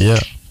 Yeah,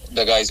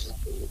 the guys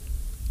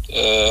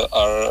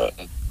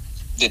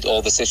did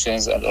all the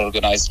sessions and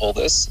organized all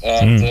this,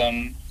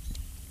 and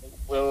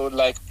we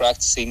were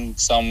practicing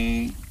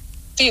some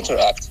theater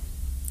act,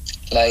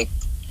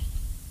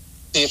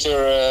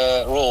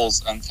 theater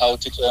roles, and how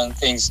to turn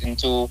things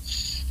into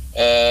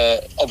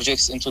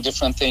objects into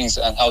different things,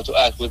 and how to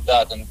act with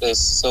that and this.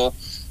 So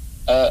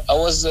I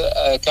was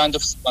kind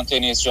of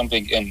spontaneous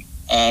jumping in,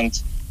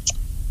 and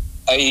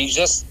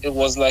it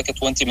was like a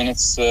 20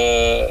 minutes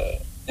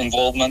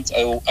involvement,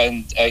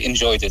 and I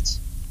enjoyed it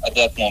at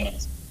that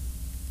moment.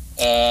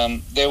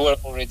 They were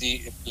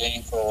already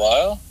playing for a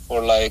while,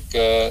 for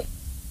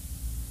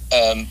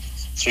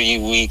 3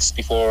 weeks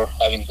before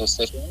having those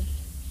sessions,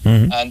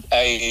 and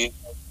I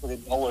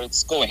didn't know where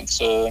it's going.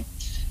 So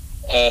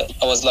I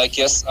was like,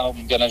 yes,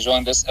 I'm gonna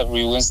join this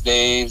every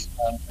Wednesday,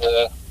 and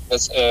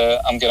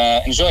I'm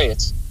gonna enjoy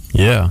it.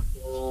 Yeah.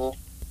 So,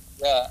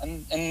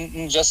 and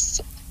in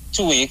just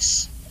 2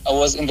 weeks, I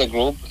was in the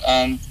group,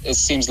 and it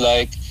seems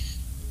like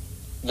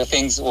the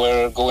things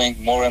were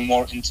going more and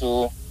more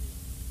into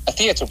a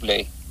theater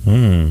play,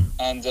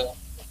 and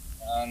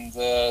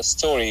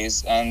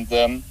stories, and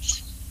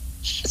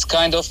it's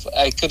kind of,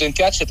 I couldn't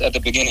catch it at the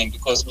beginning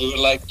because we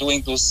were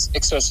doing those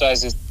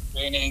exercises,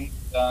 training,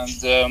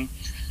 and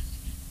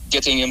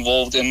getting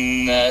involved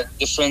in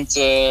different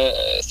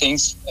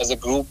things as a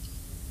group,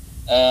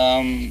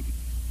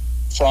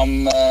 from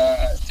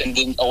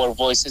tending our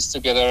voices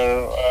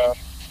together,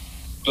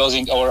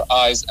 closing our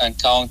eyes and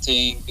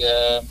counting,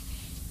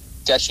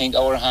 catching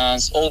our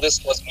hands. All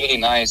this was really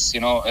nice,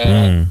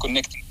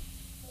 connecting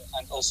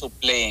and also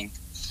playing.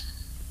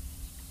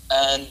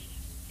 And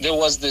there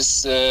was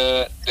this,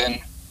 then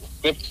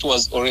script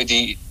was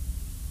already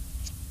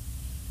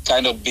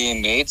kind of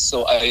being made.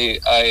 So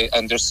I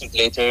understood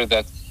later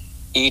that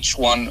each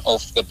one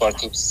of the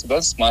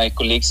participants, my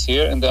colleagues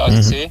here in the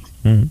RTC,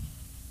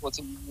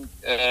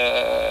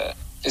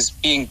 is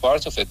being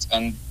part of it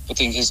and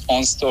putting his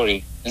own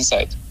story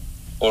inside,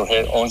 or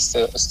her own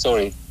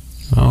story.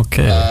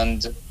 Okay.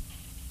 And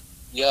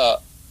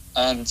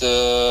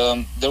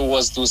there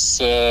was those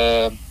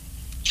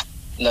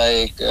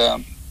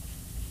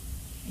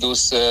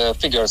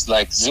figures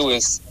like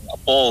Zeus, and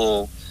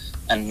Apollo,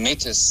 and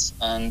Metis,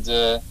 and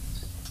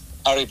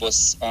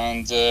Erebus,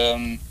 and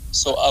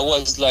so I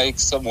was like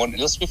someone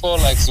else before,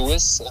 like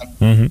Zeus,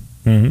 and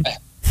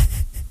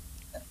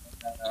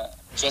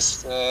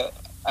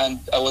and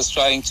I was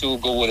trying to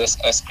go with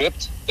a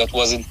script that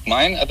wasn't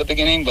mine at the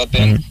beginning, but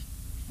then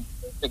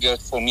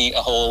figured for me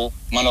a whole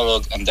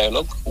monologue and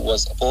dialogue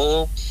was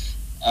Apollo,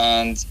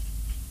 and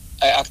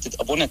I acted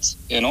upon it,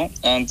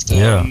 and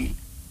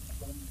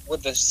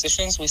with the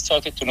sessions we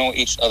started to know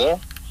each other.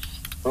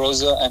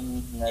 Rosa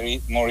and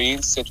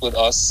Maureen sit with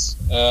us,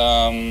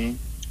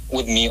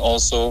 with me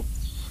also,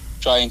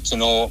 trying to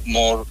know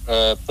more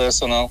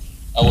personal.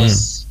 I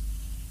was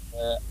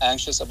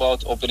anxious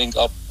about opening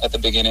up at the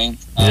beginning,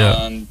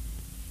 Yeah. and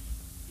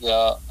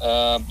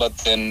but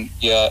then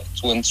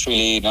it went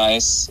really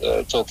nice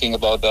talking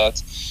about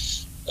that.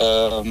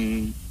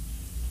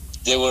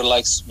 They were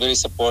like very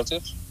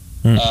supportive,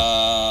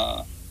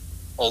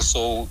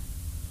 also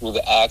through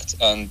the act,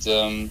 and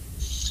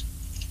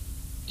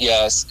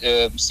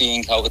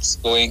seeing how it's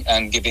going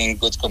and giving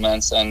good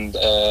comments and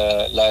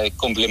like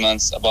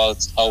compliments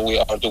about how we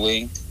are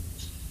doing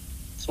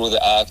through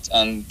the act,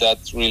 and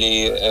that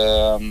really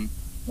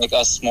make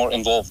us more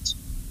involved.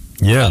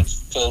 Yeah. And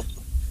felt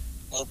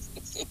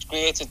it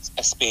created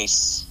a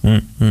space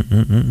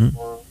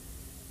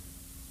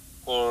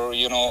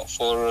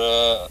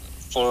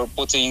for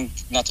putting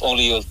not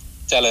only your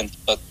talent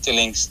but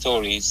telling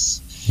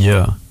stories.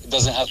 Yeah. It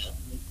doesn't have to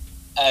be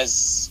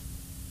as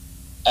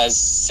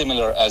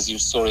similar as your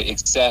story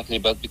exactly,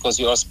 but because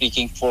you are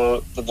speaking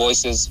for the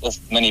voices of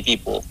many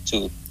people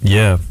too.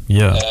 Yeah.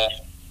 Yeah.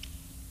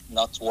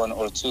 Not one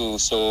or two.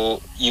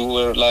 So you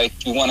were like,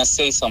 you want to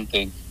say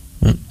something,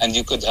 and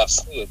you could have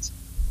said it.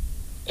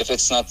 If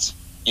it's not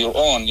your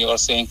own, you are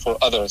saying for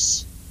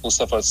others who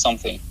suffered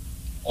something,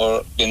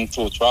 or been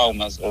through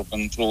traumas, or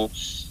been through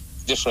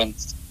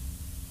different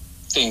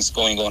things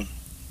going on.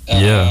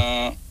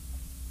 And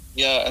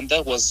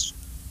that was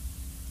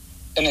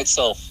in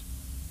itself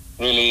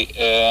really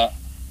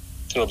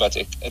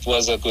therapeutic. It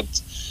was a good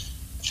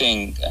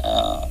thing.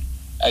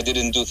 I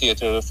didn't do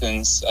theater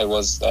since I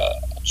was a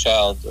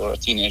child or a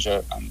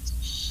teenager, and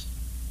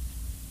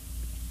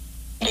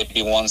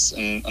maybe once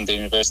in the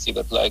university,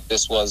 but like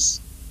this was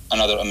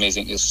another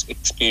amazing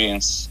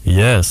experience.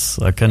 Yes,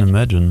 I can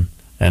imagine.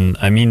 And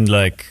I mean,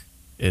 like,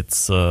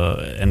 it's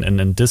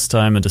and this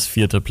time at this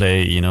theater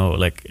play, you know,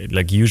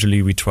 like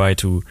usually we try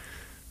to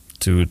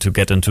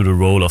get into the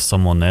role of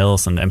someone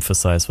else and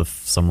emphasize with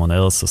someone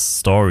else's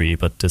story,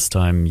 but this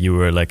time you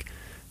were like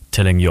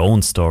telling your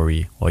own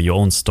story or your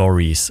own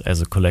stories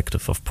as a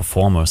collective of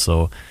performers.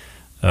 So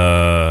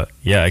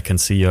I can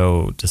see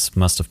how this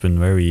must have been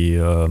very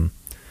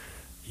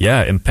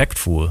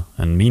impactful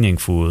and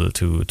meaningful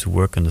to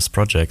work in this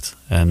project.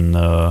 And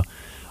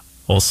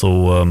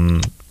also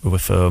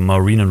with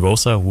Maureen and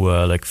Rosa, who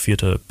are like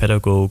theater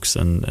pedagogues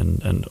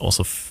and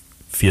also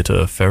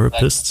theater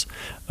therapists.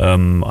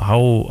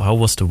 How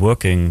was the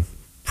working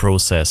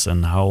process,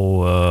 and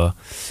how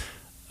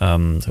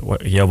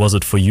was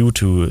it for you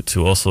to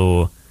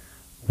also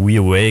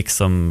reawake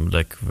some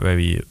like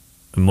very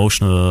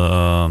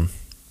emotional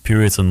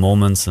periods and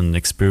moments and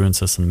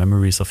experiences and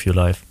memories of your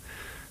life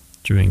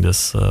during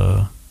this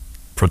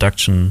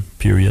production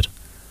period?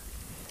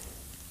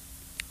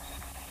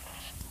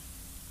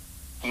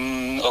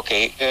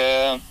 Okay.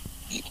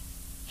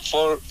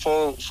 For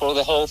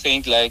the whole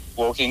thing, like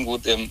working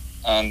with them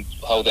and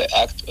how they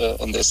act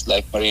on this,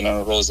 like Marina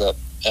and Rosa,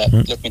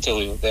 let me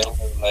tell you, they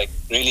were like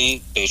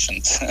really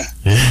patient.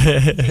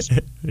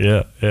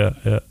 Yeah.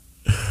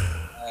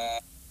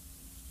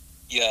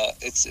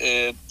 It's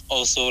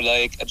also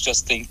like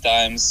adjusting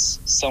times.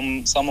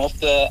 Some of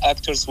the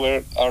actors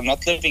are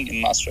not living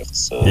in Maastricht,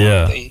 so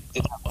they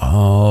did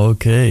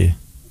okay.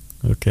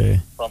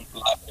 from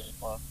Latvia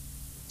or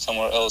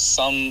somewhere else.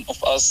 Some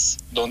of us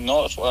don't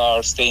know if we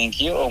are staying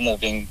here or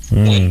moving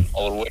when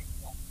or where.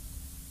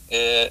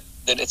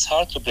 Then it's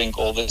hard to bring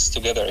all this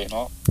together, you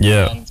know.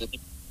 Yeah. And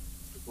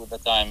with the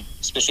time,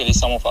 especially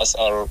some of us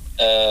are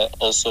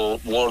also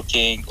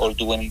working or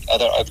doing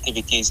other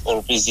activities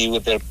or busy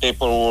with their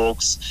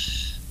paperworks,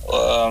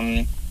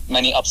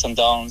 many ups and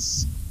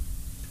downs,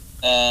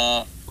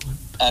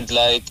 and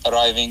like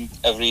arriving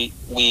every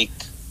week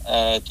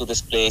to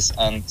this place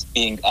and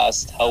being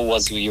asked, how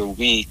was your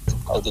week?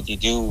 How did you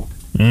do?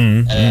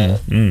 And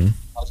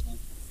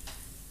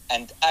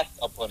act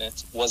upon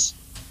it was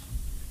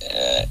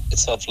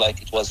itself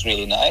like it was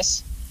really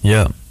nice.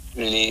 Yeah.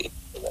 Really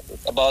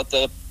about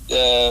the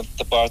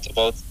part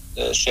about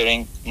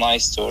sharing my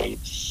story.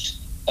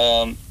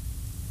 I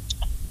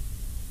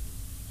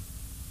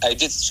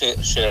did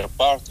share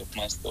part of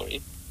my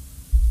story.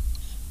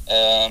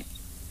 I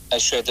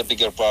shared a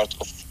bigger part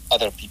of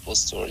other people's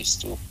stories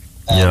too.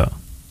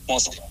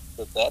 Mostly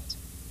with that.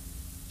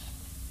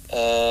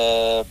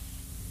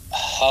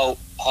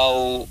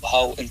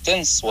 How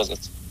intense was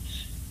it?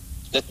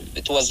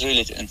 It was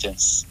really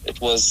intense.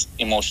 It was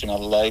emotional.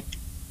 Like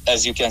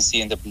as you can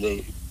see in the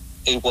play,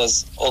 it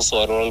was also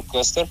a roller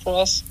coaster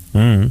for us.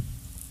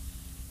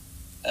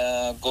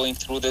 Going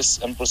through this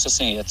and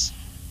processing it,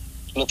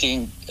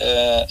 looking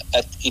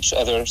at each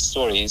other's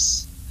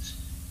stories,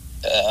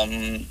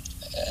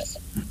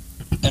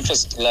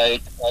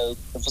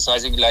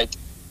 emphasizing like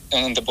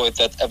on the point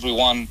that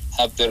everyone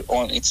have their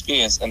own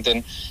experience, and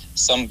then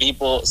some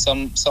people,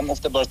 some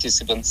of the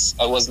participants,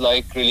 I was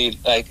like really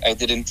like I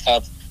didn't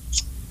have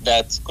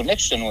that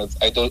connection with.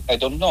 I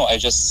don't know. I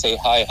just say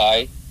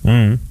hi.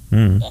 And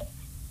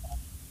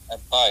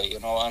bye, you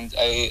know, and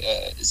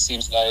it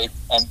seems like,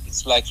 and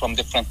it's like from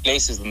different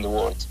places in the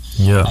world.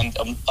 Yeah. And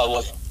I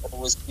was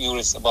always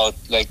curious about,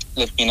 like,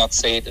 let me not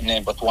say the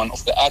name, but one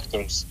of the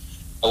actors.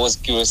 I was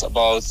curious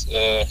about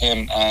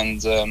him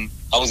and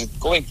how is it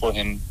going for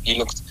him. He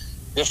looked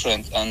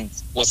different, and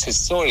what's his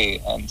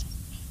story, and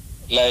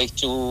like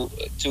to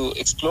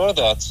explore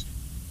that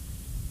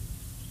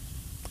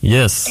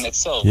Yes. in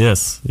itself.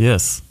 Yes. Yeah.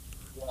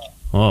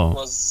 Oh. It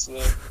was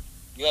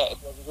it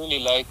was really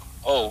like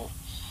all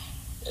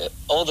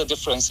the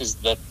differences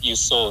that you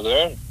saw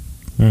there,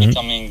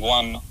 becoming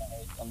one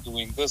and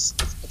doing this.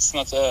 It's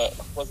not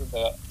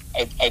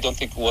I don't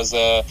think it was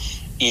a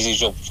easy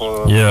job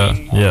for me.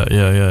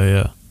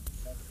 Yeah.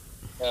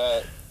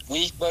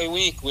 Week by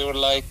week, we were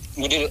like,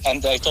 we did,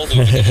 and I told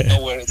you we didn't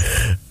know where it's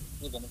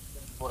even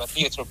for a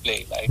theater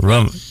play, like.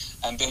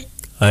 And then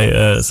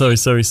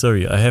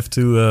Sorry. I have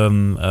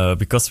to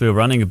because we're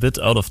running a bit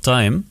out of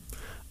time.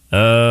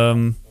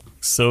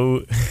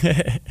 So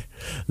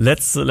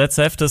let's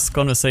have this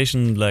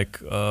conversation.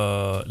 Like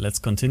let's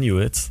continue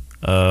it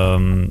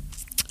in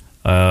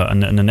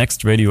the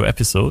next radio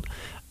episode.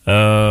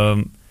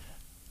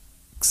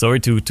 Sorry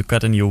to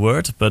cut in your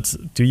word, but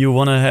do you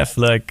want to have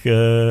like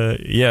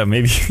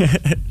maybe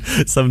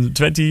some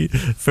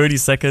 20-30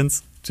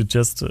 seconds to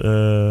just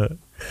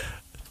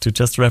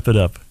wrap it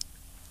up?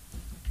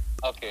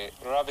 Okay,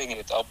 wrapping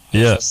it up.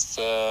 Yeah. Just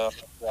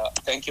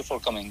thank you for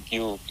coming.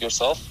 You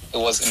yourself. It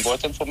was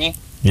important for me.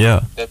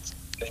 Yeah. That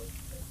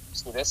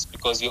to this,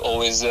 because you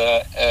always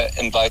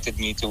invited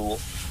me to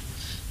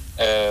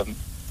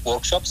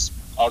workshops,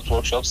 art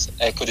workshops.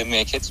 I couldn't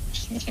make it,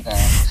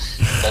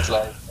 but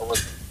like I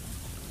was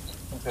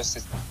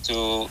interested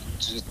to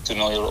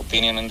know your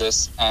opinion on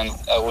this, and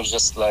I was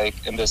just like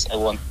in this. I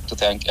want to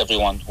thank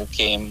everyone who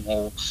came,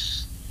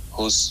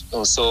 who's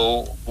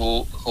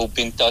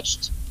been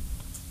touched,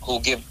 who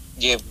gave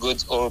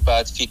good or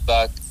bad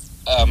feedback.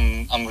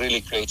 I'm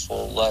really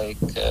grateful, like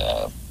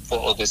for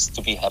all this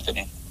to be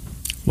happening.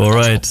 All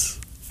right,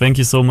 thank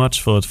you so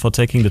much for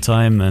taking the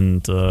time,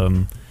 and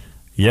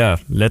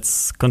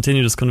let's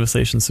continue this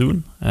conversation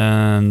soon.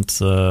 And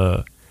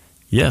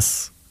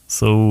yes,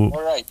 so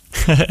all right.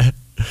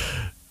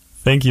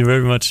 Thank you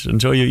very much.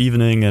 Enjoy your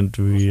evening, and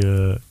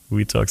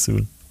we talk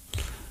soon.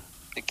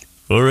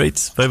 All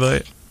right,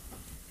 bye.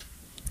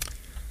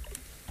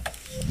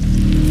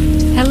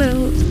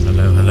 Hello.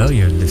 Hello,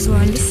 you're You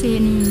are listening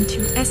listening to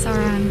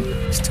SRN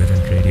to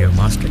Student Radio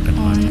Maastricht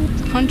on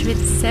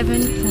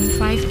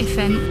 107.5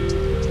 FM.